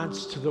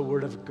response to the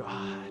Word of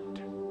God.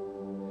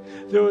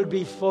 There would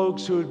be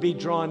folks who would be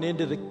drawn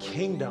into the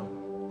kingdom,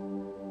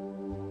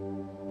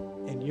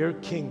 and your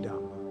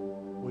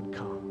kingdom would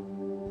come.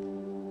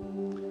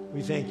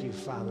 We thank you,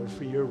 Father,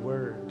 for your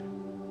word.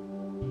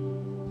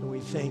 And we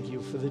thank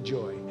you for the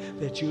joy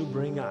that you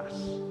bring us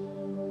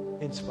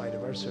in spite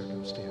of our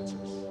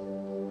circumstances.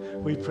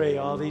 We pray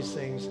all these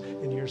things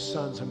in your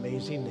Son's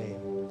amazing name.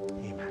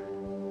 Amen.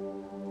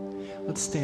 Let's stand.